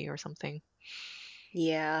ethnicity or something.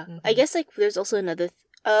 Yeah. I guess like there's also another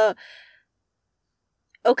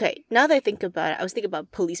okay, now that I think about it, I was thinking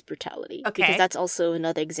about police brutality. Okay. Because that's also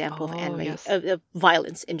another example of anime, yes. of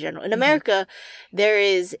violence in general. In America, there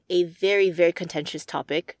is a very, very contentious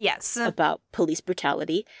topic Yes. about police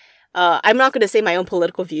brutality. I'm not going to say my own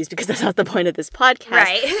political views because that's not the point of this podcast.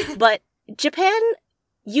 Right. But Japan,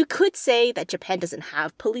 you could say that Japan doesn't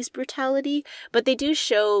have police brutality, but they do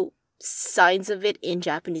show signs of it in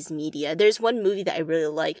Japanese media. There's one movie that I really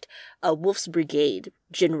liked, Wolf's Brigade,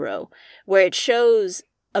 Jinro, where it shows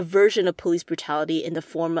a version of police brutality in the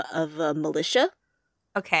form of a militia.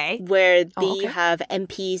 Okay. Where they have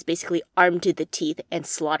MPs basically armed to the teeth and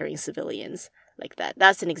slaughtering civilians. Like that.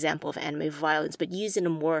 That's an example of anime violence, but used in a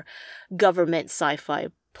more government sci-fi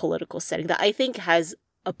political setting that I think has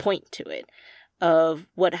a point to it of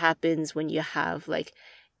what happens when you have like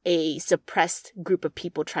a suppressed group of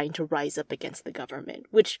people trying to rise up against the government,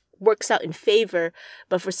 which works out in favor,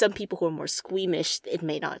 but for some people who are more squeamish, it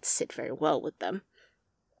may not sit very well with them.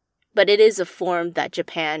 But it is a form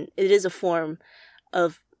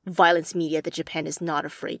of violence media that Japan is not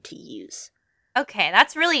afraid to use. Okay,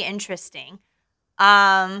 that's really interesting.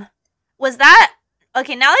 Was that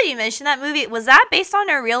okay? Now that you mentioned that movie, was that based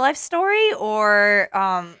on a real life story, or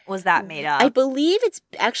was that made up? I believe it's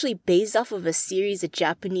actually based off of a series of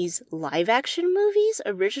Japanese live action movies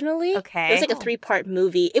originally. Okay, it was like a 3-part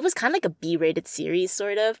movie. It was kind of like a B-rated series,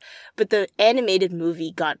 sort of, but the animated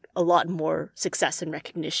movie got a lot more success and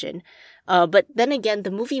recognition. But then again,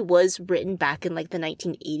 the movie was written back in like the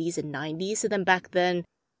 1980s and 90s, so then back then,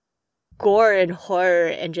 gore and horror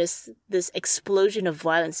and just this explosion of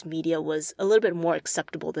violence media was a little bit more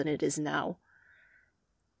acceptable than it is now.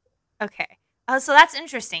 Okay. So that's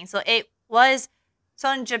interesting. So in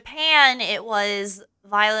Japan,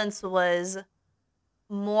 violence was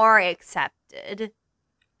more accepted.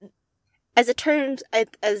 As a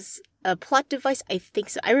plot device, I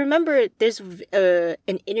think so. I remember there's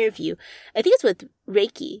an interview, I think it's with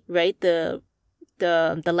Reiki, right? The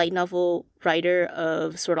light novel writer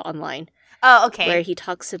of Sword Art Online. Oh, okay. Where he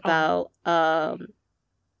talks about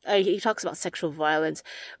he talks about sexual violence,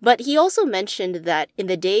 but he also mentioned that in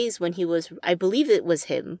the days when he was, I believe it was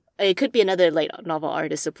him. It could be another light novel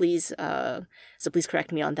artist, so please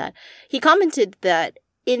correct me on that. He commented that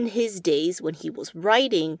in his days when he was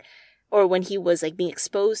writing, or when he was like being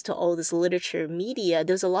exposed to all this literature media,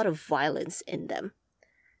 there's a lot of violence in them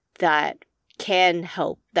that can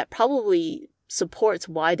help, that probably supports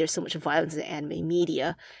why there's so much violence in anime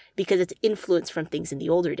media, because it's influenced from things in the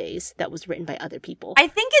older days that was written by other people. I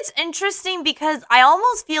think it's interesting because I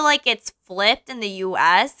almost feel like it's flipped in the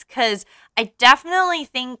US, because I definitely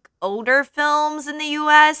think older films in the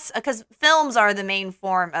US, because films are the main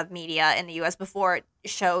form of media in the US before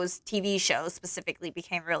TV shows specifically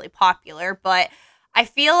became really popular, but I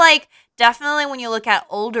feel like definitely when you look at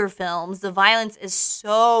older films, the violence is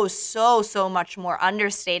so much more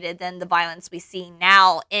understated than the violence we see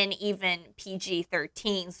now in even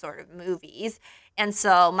PG-13 sort of movies, and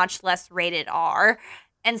so much less rated R.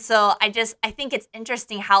 And so I think it's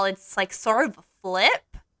interesting how it's like sort of a flip.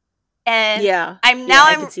 And I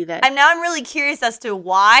can see that. I'm really curious as to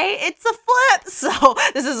why it's a flip. So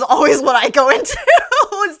this is always what I go into.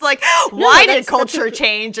 It's like, why did culture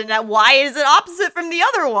change, and why is it opposite from the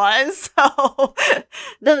other ones? So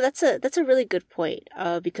no, that's a really good point.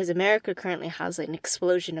 Because America currently has like an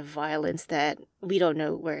explosion of violence that we don't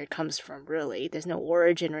know where it comes from. Really, there's no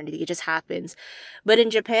origin or anything. It just happens. But in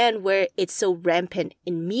Japan, where it's so rampant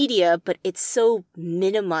in media, but it's so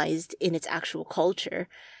minimized in its actual culture,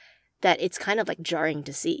 that it's kind of like jarring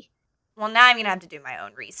to see. Well, now I'm going to have to do my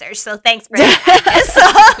own research, so thanks for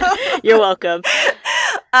that. You're welcome.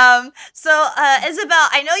 Isabel,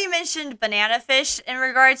 I know you mentioned Banana Fish in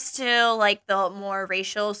regards to like the more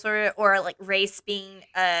racial sort of, or like race being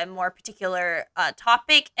a more particular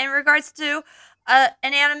topic in regards to an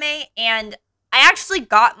anime, and I actually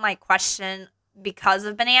got my question because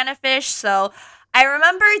of Banana Fish, so I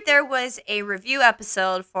remember there was a review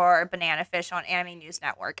episode for Banana Fish on Anime News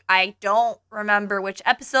Network. I don't remember which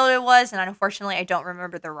episode it was, and unfortunately, I don't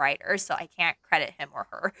remember the writer, so I can't credit him or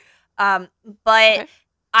her. But okay.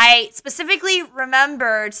 I specifically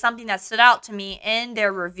remembered something that stood out to me in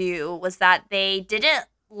their review was that they didn't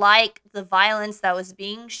like the violence that was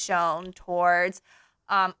being shown towards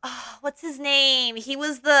what's his name? He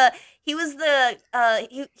was the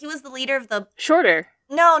leader of the Shorter.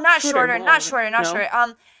 No, not shorter.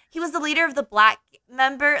 He was the leader of the black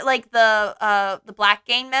member, like the black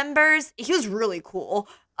gang members. He was really cool.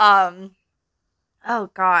 Oh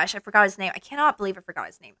gosh, I forgot his name. I cannot believe I forgot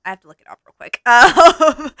his name. I have to look it up real quick.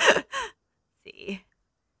 See.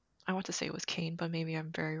 I want to say it was Kane, but maybe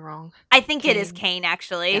I'm very wrong. I think it is Kane,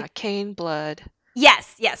 actually. Yeah, Kane Blood.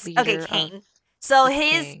 Yes. Okay, Kane. So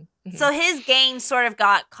his gang sort of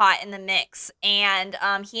got caught in the mix, and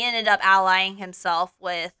he ended up allying himself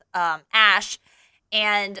with Ash.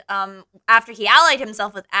 And after he allied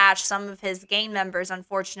himself with Ash, some of his gang members,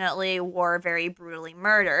 unfortunately, were very brutally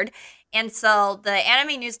murdered. And so the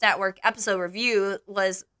Anime News Network episode review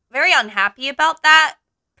was very unhappy about that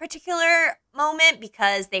particular moment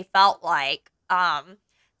because they felt like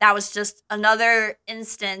that was just another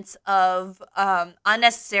instance of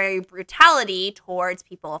unnecessary brutality towards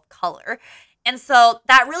people of color. And so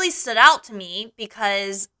that really stood out to me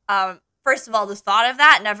because, first of all, the thought of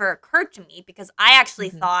that never occurred to me because I actually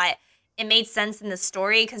thought it made sense in the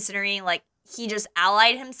story considering, like, he just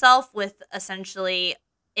allied himself with essentially,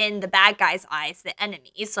 in the bad guy's eyes, the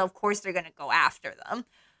enemy. So, of course, they're going to go after them.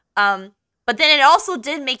 But then it also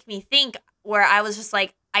did make me think where I was just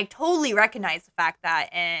like, I totally recognize the fact that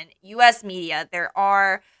in U.S. media there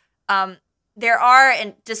are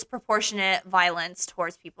disproportionate violence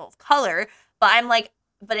towards people of color, but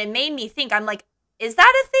it made me think, I'm like, is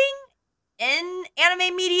that a thing in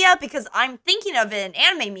anime media? Because I'm thinking of it in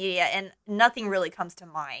anime media and nothing really comes to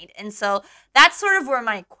mind. And so that's sort of where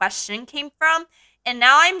my question came from. And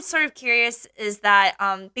now I'm sort of curious is that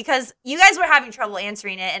because you guys were having trouble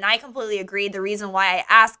answering it, and I completely agree. The reason why I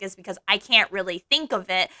ask is because I can't really think of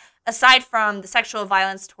it aside from the sexual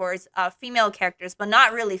violence towards female characters, but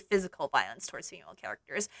not really physical violence towards female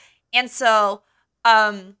characters. And so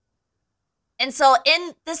in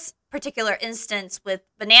this particular instance with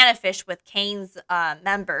Banana Fish, with Kane's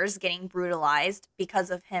members getting brutalized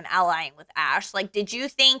because of him allying with Ash, like, did you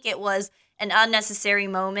think it was an unnecessary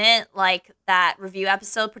moment, like that review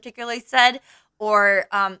episode particularly said, or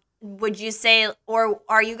would you say, or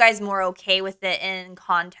are you guys more okay with it in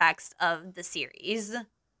context of the series?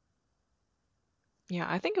 Yeah,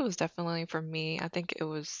 I think it was definitely, for me, I think it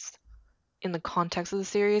was in the context of the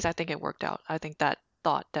series, I think it worked out. I think that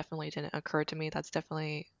thought definitely didn't occur to me. That's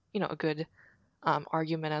definitely, a good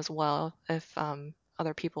argument as well if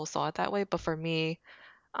other people saw it that way. But for me,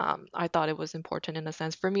 I thought it was important in a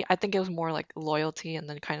sense. For me, I think it was more like loyalty and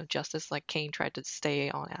then kind of justice. Like Kane tried to stay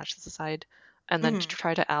on Ash's side and then to Mhm.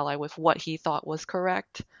 try to ally with what he thought was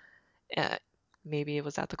correct. Uh, Maybe it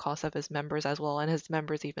was at the cost of his members as well. And his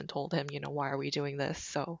members even told him, why are we doing this?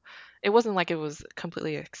 So it wasn't like it was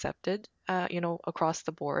completely accepted, across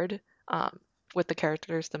the board with the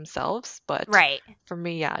characters themselves. But Right. for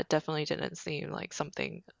me, yeah, it definitely didn't seem like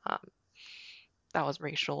something that was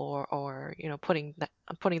racial or putting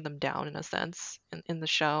them down in a sense in the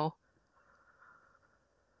show.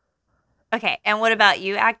 Okay, and what about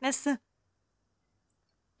you, Agnes?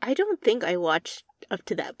 I don't think I watched up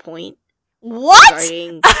to that point What?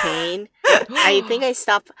 regarding Kane. I think I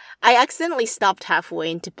accidentally stopped halfway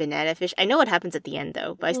into Banana Fish. I know what happens at the end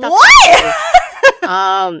though, but I stopped halfway.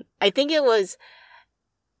 What? I think it was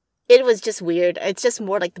just weird. It's just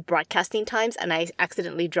more like the broadcasting times, and I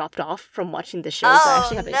accidentally dropped off from watching the show, so I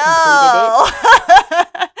actually haven't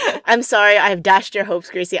completed it. I'm sorry, I have dashed your hopes,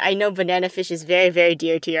 Gracie. I know Banana Fish is very, very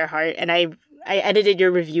dear to your heart, and I edited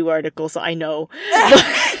your review article, so I know.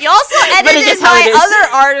 You also But it's edited just how it my is. other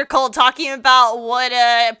article talking about what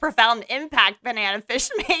a profound impact Banana Fish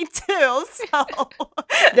made too. So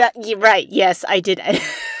You're right. Yes, I did.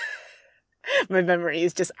 My memory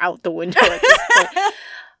is just out the window at this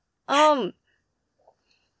point.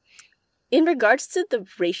 In regards to the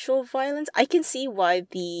racial violence, I can see why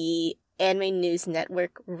the Anime News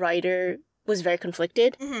Network writer was very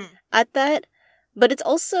conflicted Mhm. at that, but it's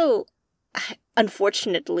also,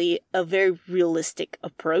 unfortunately, a very realistic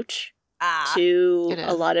approach to It a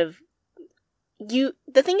is. lot of the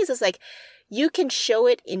thing is like you can show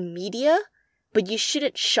it in media, but you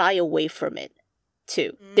shouldn't shy away from it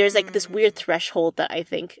too. There's like this weird threshold that I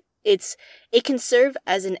think it can serve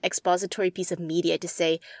as an expository piece of media to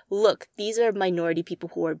say, look, these are minority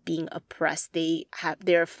people who are being oppressed.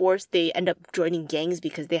 They're forced, they end up joining gangs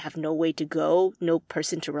because they have no way to go, no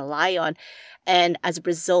person to rely on. And as a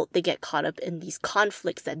result, they get caught up in these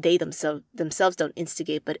conflicts that they themselves don't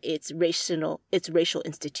instigate, but it's racial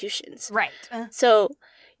institutions. Right. So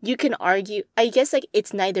you can argue, I guess, like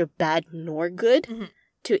it's neither bad nor good Mhm.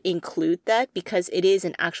 to include that because it is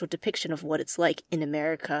an actual depiction of what it's like in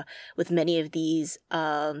America with many of these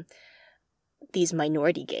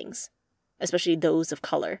minority gangs, especially those of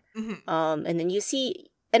color. Mhm. And then you see,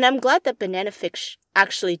 and I'm glad that Banana Fish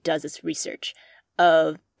actually does its research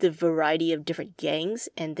of the variety of different gangs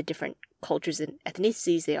and the different cultures and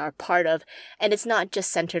ethnicities they are part of. And it's not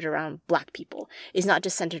just centered around Black people. It's not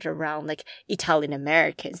just centered around like Italian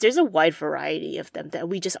Americans. There's a wide variety of them that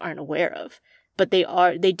we just aren't aware of. But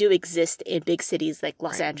they do exist in big cities like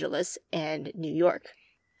Los Right. Angeles and New York.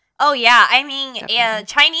 Oh yeah, I mean,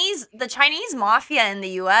 Definitely. the Chinese mafia in the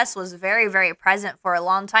U.S. was very, very present for a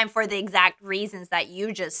long time for the exact reasons that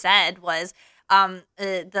you just said. Was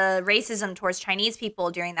the racism towards Chinese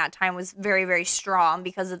people during that time was very, very strong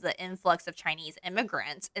because of the influx of Chinese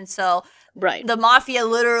immigrants, and so Right. the mafia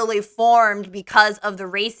literally formed because of the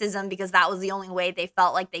racism, because that was the only way they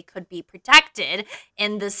felt like they could be protected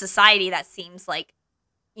in this society that seems like,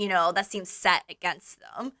 that seems set against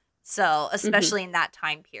them. So, especially in that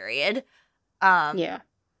time period. Yeah.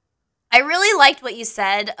 I really liked what you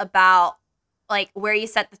said about like where you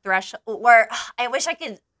set the threshold, where I wish I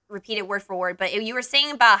could repeat it word for word, but you were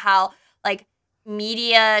saying about how like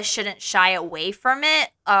media shouldn't shy away from it.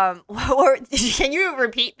 Can you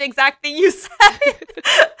repeat the exact thing you said?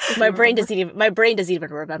 My brain doesn't even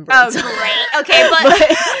remember. Oh, it, so- great. Okay, but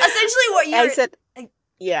essentially what you I were said,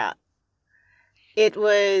 yeah. It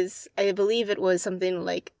was, I believe it was something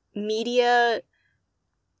like media.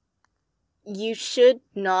 You should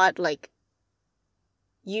not like.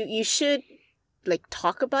 You should like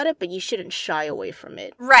talk about it, but you shouldn't shy away from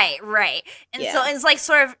it. right. And so Yeah. it's like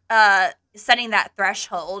sort of setting that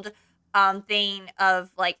threshold thing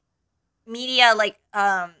of like media like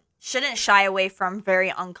shouldn't shy away from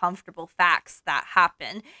very uncomfortable facts that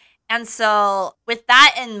happen. And so with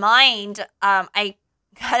that in mind, I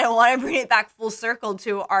kind of want to bring it back full circle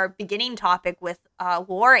to our beginning topic with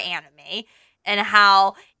war anime and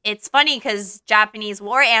how it's funny because Japanese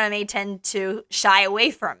war anime tend to shy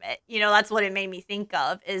away from it. That's what it made me think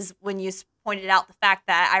of, is when you pointed out the fact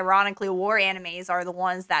that ironically war animes are the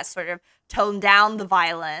ones that sort of tone down the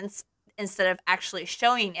violence instead of actually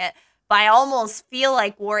showing it. But I almost feel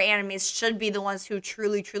like war animes should be the ones who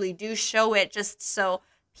truly, truly do show it, just so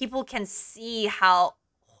people can see how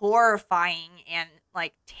horrifying and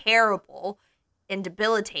like terrible and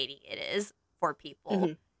debilitating it is for people.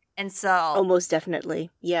 Mhm. And so, Oh, most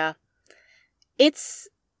definitely. Yeah. It's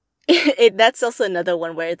that's also another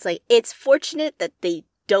one where it's like it's fortunate that they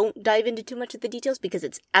don't dive into too much of the details because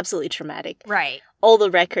it's absolutely traumatic. Right. All the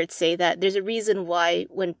records say that there's a reason why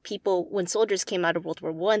when soldiers came out of World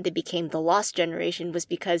War I, they became the lost generation, was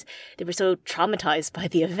because they were so traumatized by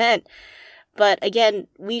the event. But again,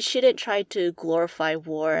 we shouldn't try to glorify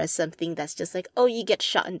war as something that's just like, oh, you get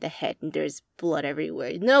shot in the head and there's blood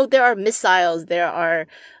everywhere. No, there are missiles, there are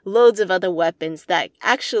loads of other weapons that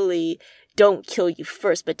actually don't kill you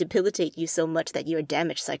first, but debilitate you so much that you're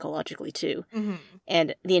damaged psychologically too. Mm-hmm.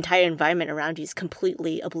 And the entire environment around you is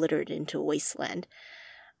completely obliterated into a wasteland.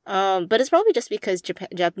 But it's probably just because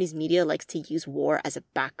Japanese media likes to use war as a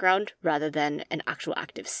background rather than an actual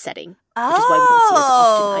active setting. Which is why we don't see it as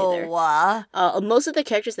often either. Most of the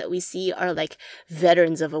characters that we see are like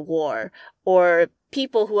veterans of a war or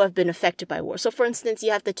people who have been affected by war. So for instance,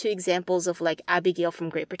 you have the two examples of like Abigail from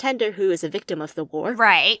Great Pretender, who is a victim of the war.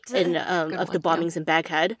 Right. And of the bombings in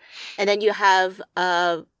Baghdad. And then you have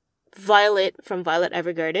Violet from Violet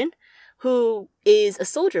Evergarden, who is a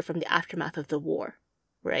soldier from the aftermath of the war.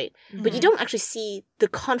 Right? Mm-hmm. But you don't actually see the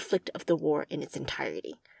conflict of the war in its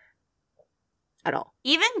entirety. At all.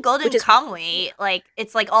 Even Golden Kamuy, like,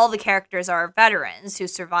 it's like all the characters are veterans who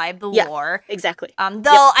survived the war. Exactly.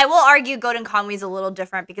 Though I will argue Golden Kamuy is a little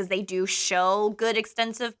different because they do show good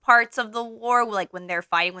extensive parts of the war, like when they're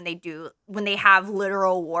fighting, when they have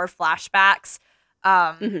literal war flashbacks.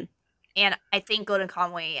 And I think Golden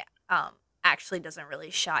Kamuy actually doesn't really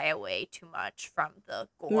shy away too much from the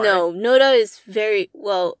gore. No, Noda is very,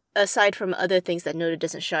 well, aside from other things that Noda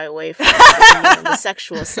doesn't shy away from, on the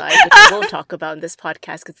sexual side, which I won't talk about in this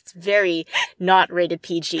podcast because it's very not rated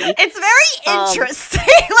PG. It's very interesting.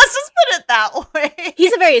 Let's just put it that way.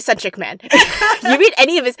 He's a very eccentric man. You read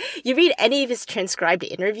any of his transcribed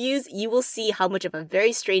interviews, you will see how much of a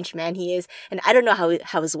very strange man he is, and I don't know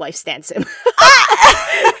how his wife stands him.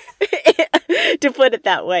 To put it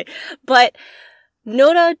that way. But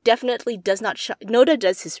Noda definitely does not Noda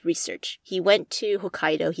does his research. He went to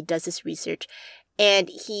Hokkaido, he does his research, and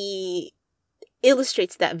he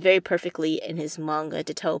illustrates that very perfectly in his manga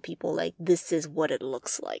to tell people, like, this is what it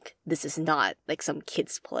looks like. This is not like some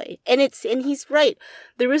kid's play. And he's right.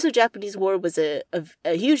 The Russo-Japanese War was a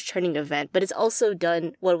huge turning event, but it's also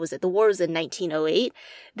done, what was it? The war was in 1908.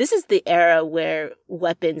 This is the era where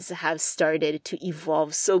weapons have started to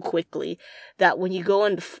evolve so quickly that when you go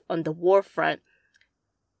on the war front,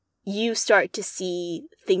 you start to see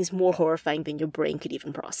things more horrifying than your brain could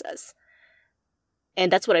even process.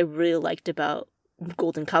 And that's what I really liked about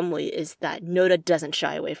Golden Kamuy, is that Noda doesn't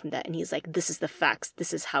shy away from that. And he's like, this is the facts.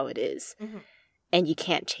 This is how it is. Mm-hmm. And you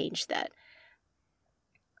can't change that.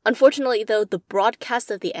 Unfortunately, though, the broadcast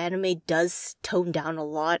of the anime does tone down a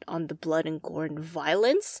lot on the blood and gore and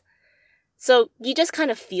violence. So you just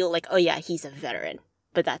kind of feel like, oh yeah, he's a veteran.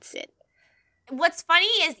 But that's it. What's funny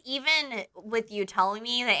is even with you telling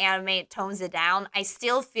me the anime tones it down, I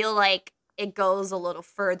still feel like it goes a little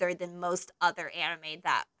further than most other anime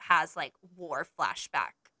that has like war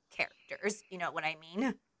flashback characters. You know what I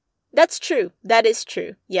mean? That's true. That is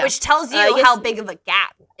true. Yeah. Which tells you how big of a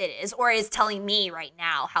gap it is, or is telling me right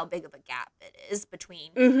now how big of a gap it is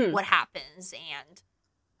between what happens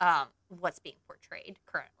and what's being portrayed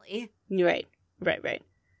currently. Right.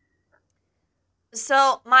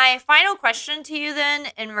 So my final question to you then,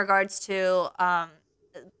 in regards to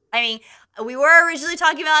I mean, we were originally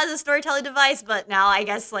talking about it as a storytelling device, but now I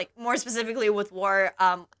guess like more specifically with war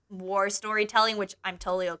storytelling, which I'm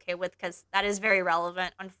totally okay with because that is very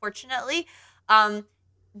relevant, unfortunately.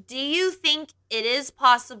 Do you think it is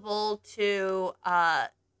possible to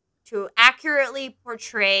accurately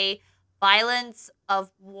portray violence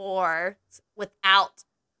of war without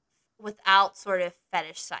sort of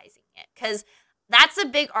fetishizing it? Because that's a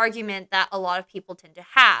big argument that a lot of people tend to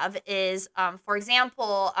have is, for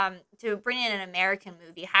example, to bring in an American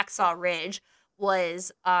movie, Hacksaw Ridge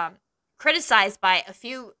was criticized by a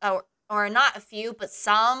few, or not a few, but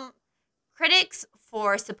some critics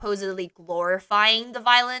for supposedly glorifying the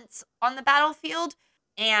violence on the battlefield.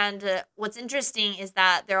 And what's interesting is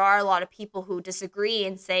that there are a lot of people who disagree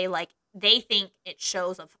and say, like, they think it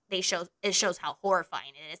shows how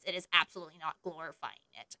horrifying it is. It is absolutely not glorifying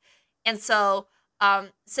it. And so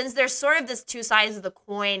since there's sort of this two sides of the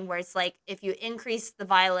coin where it's like if you increase the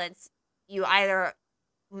violence, you either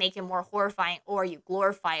make it more horrifying or you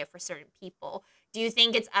glorify it for certain people. Do you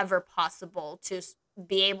think it's ever possible to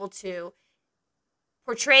be able to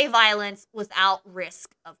portray violence without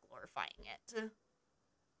risk of glorifying it?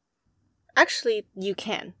 Actually, you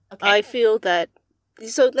can. Okay. I feel that.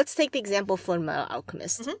 So let's take the example of Fullmetal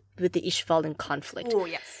Alchemist with the Ishvalan conflict. Oh,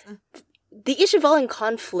 yes. The Ishvalan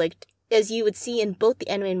conflict, as you would see in both the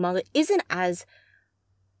anime and manga, isn't as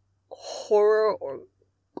horror or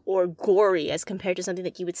or gory as compared to something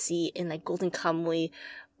that you would see in like Golden Kamuy,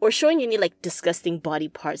 or showing any like disgusting body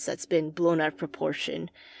parts that's been blown out of proportion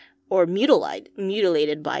or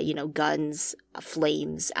mutilated by, you know, guns,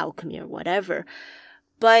 flames, alchemy, or whatever.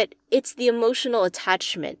 But it's the emotional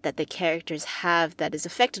attachment that the characters have that is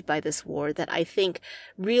affected by this war that I think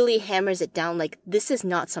really hammers it down. Like, this is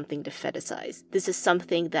not something to fetishize. This is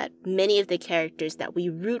something that many of the characters that we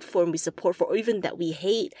root for and we support for, or even that we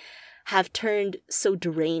hate, have turned so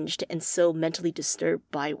deranged and so mentally disturbed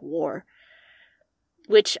by war.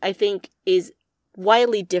 Which I think is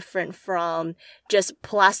widely different from just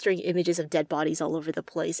plastering images of dead bodies all over the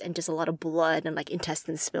place and just a lot of blood and like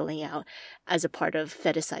intestines spilling out as a part of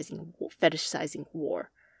fetishizing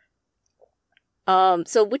war.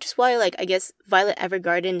 So which is why, like, I guess Violet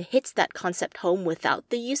Evergarden hits that concept home without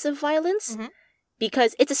the use of violence. Mm-hmm.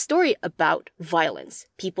 Because it's a story about violence.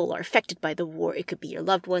 People are affected by the war. It could be your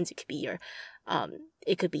loved ones. It could be your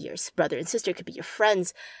brother and sister. It could be your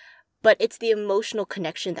friends. But it's the emotional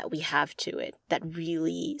connection that we have to it that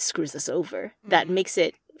really screws us over. Mm-hmm. That makes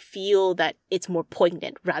it feel that it's more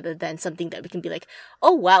poignant rather than something that we can be like,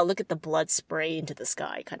 oh wow, look at the blood spray into the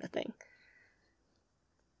sky kind of thing.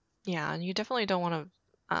 Yeah, and you definitely don't want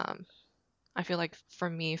to. I feel like for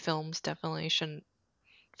me, films definitely shouldn't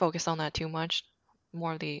focus on that too much.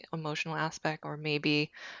 More of the emotional aspect, or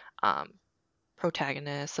maybe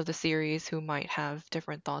protagonists of the series who might have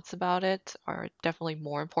different thoughts about it are definitely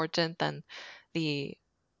more important than the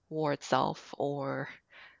war itself, or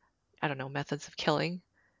I don't know, methods of killing.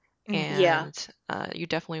 And you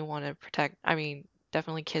definitely want to protect. I mean,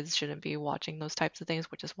 definitely kids shouldn't be watching those types of things,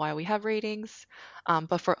 which is why we have ratings.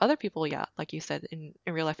 But for other people, yeah, like you said, in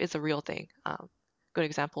real life, it's a real thing. Good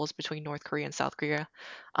examples between North Korea and South Korea.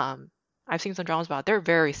 I've seen some dramas about it. They're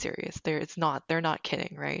very serious. They're not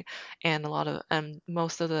kidding, right? And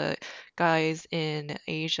most of the guys in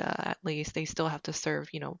Asia, at least, they still have to serve,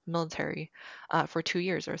 you know, military for 2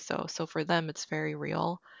 years or so. So for them, it's very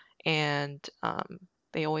real, and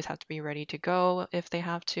they always have to be ready to go if they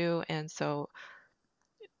have to. And so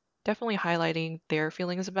definitely highlighting their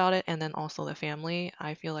feelings about it, and then also the family,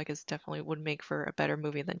 I feel like is definitely would make for a better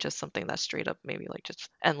movie than just something that's straight up maybe like just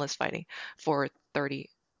endless fighting for 30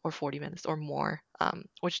 or 40 minutes or more,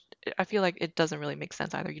 which I feel like it doesn't really make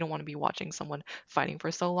sense either. You don't want to be watching someone fighting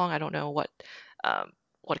for so long. I don't know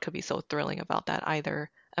what could be so thrilling about that either.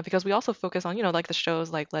 Because we also focus on, you know, like the shows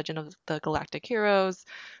like Legend of the Galactic Heroes,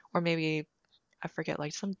 or maybe I forget,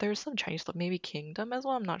 like there's some Chinese stuff, maybe Kingdom as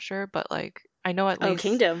well. I'm not sure, but like I know at least. Oh,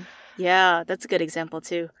 Kingdom. Yeah, that's a good example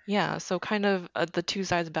too. Yeah, so kind of the two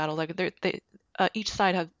sides battle, like each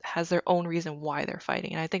side has their own reason why they're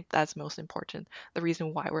fighting, and I think that's most important. The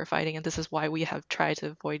reason why we're fighting, and this is why we have tried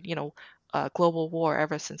to avoid, you know, global war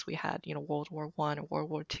ever since we had, you know, World War I or World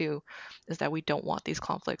War II, is that we don't want these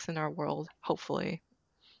conflicts in our world. Hopefully.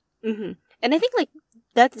 Mm-hmm. And I think like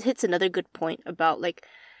that hits another good point about like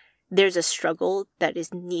there's a struggle that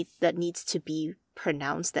needs to be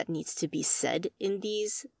pronounced, that needs to be said in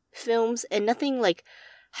these films, and nothing like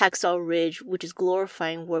Hacksaw Ridge, which is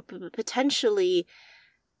glorifying war, but potentially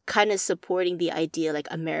kind of supporting the idea like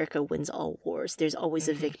America wins all wars. There's always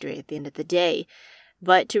a victory at the end of the day.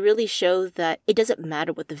 But to really show that it doesn't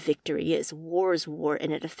matter what the victory is. War is war,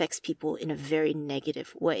 and it affects people in a very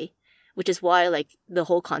negative way. Which is why like the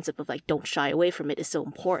whole concept of like don't shy away from it is so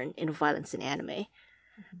important in violence in anime.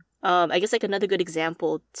 I guess like another good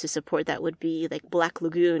example to support that would be like Black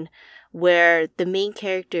Lagoon, where the main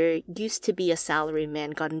character used to be a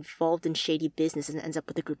salaryman, got involved in shady business, and ends up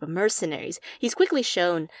with a group of mercenaries. He's quickly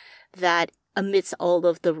shown that amidst all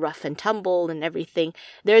of the rough and tumble and everything,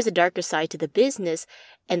 there is a darker side to the business,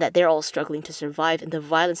 and that they're all struggling to survive, and the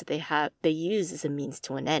violence that they use is a means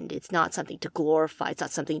to an end. It's not something to glorify. It's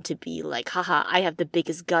not something to be like, haha, I have the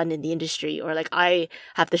biggest gun in the industry, or like I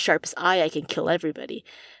have the sharpest eye, I can kill everybody.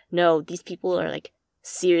 No, these people are like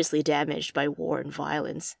seriously damaged by war and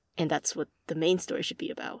violence, and that's what the main story should be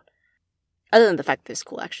about. Other than the fact that there's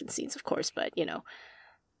cool action scenes, of course, but you know.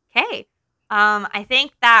 Okay. I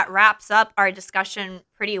think that wraps up our discussion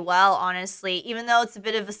pretty well, honestly, even though it's a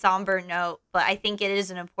bit of a somber note, but I think it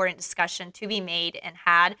is an important discussion to be made and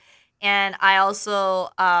had. And I also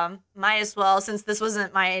might as well, since this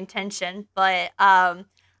wasn't my intention, but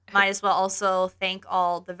might as well also thank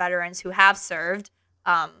all the veterans who have served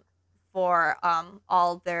for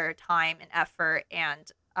all their time and effort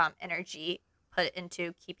and energy put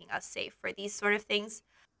into keeping us safe for these sort of things.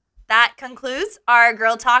 That concludes our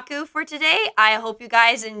Girl Taku for today. I hope you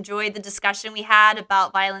guys enjoyed the discussion we had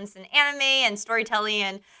about violence in anime and storytelling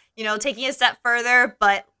and, you know, taking a step further,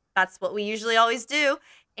 but that's what we usually always do.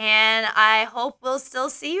 And I hope we'll still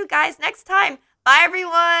see you guys next time. Bye,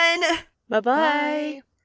 everyone. Bye bye.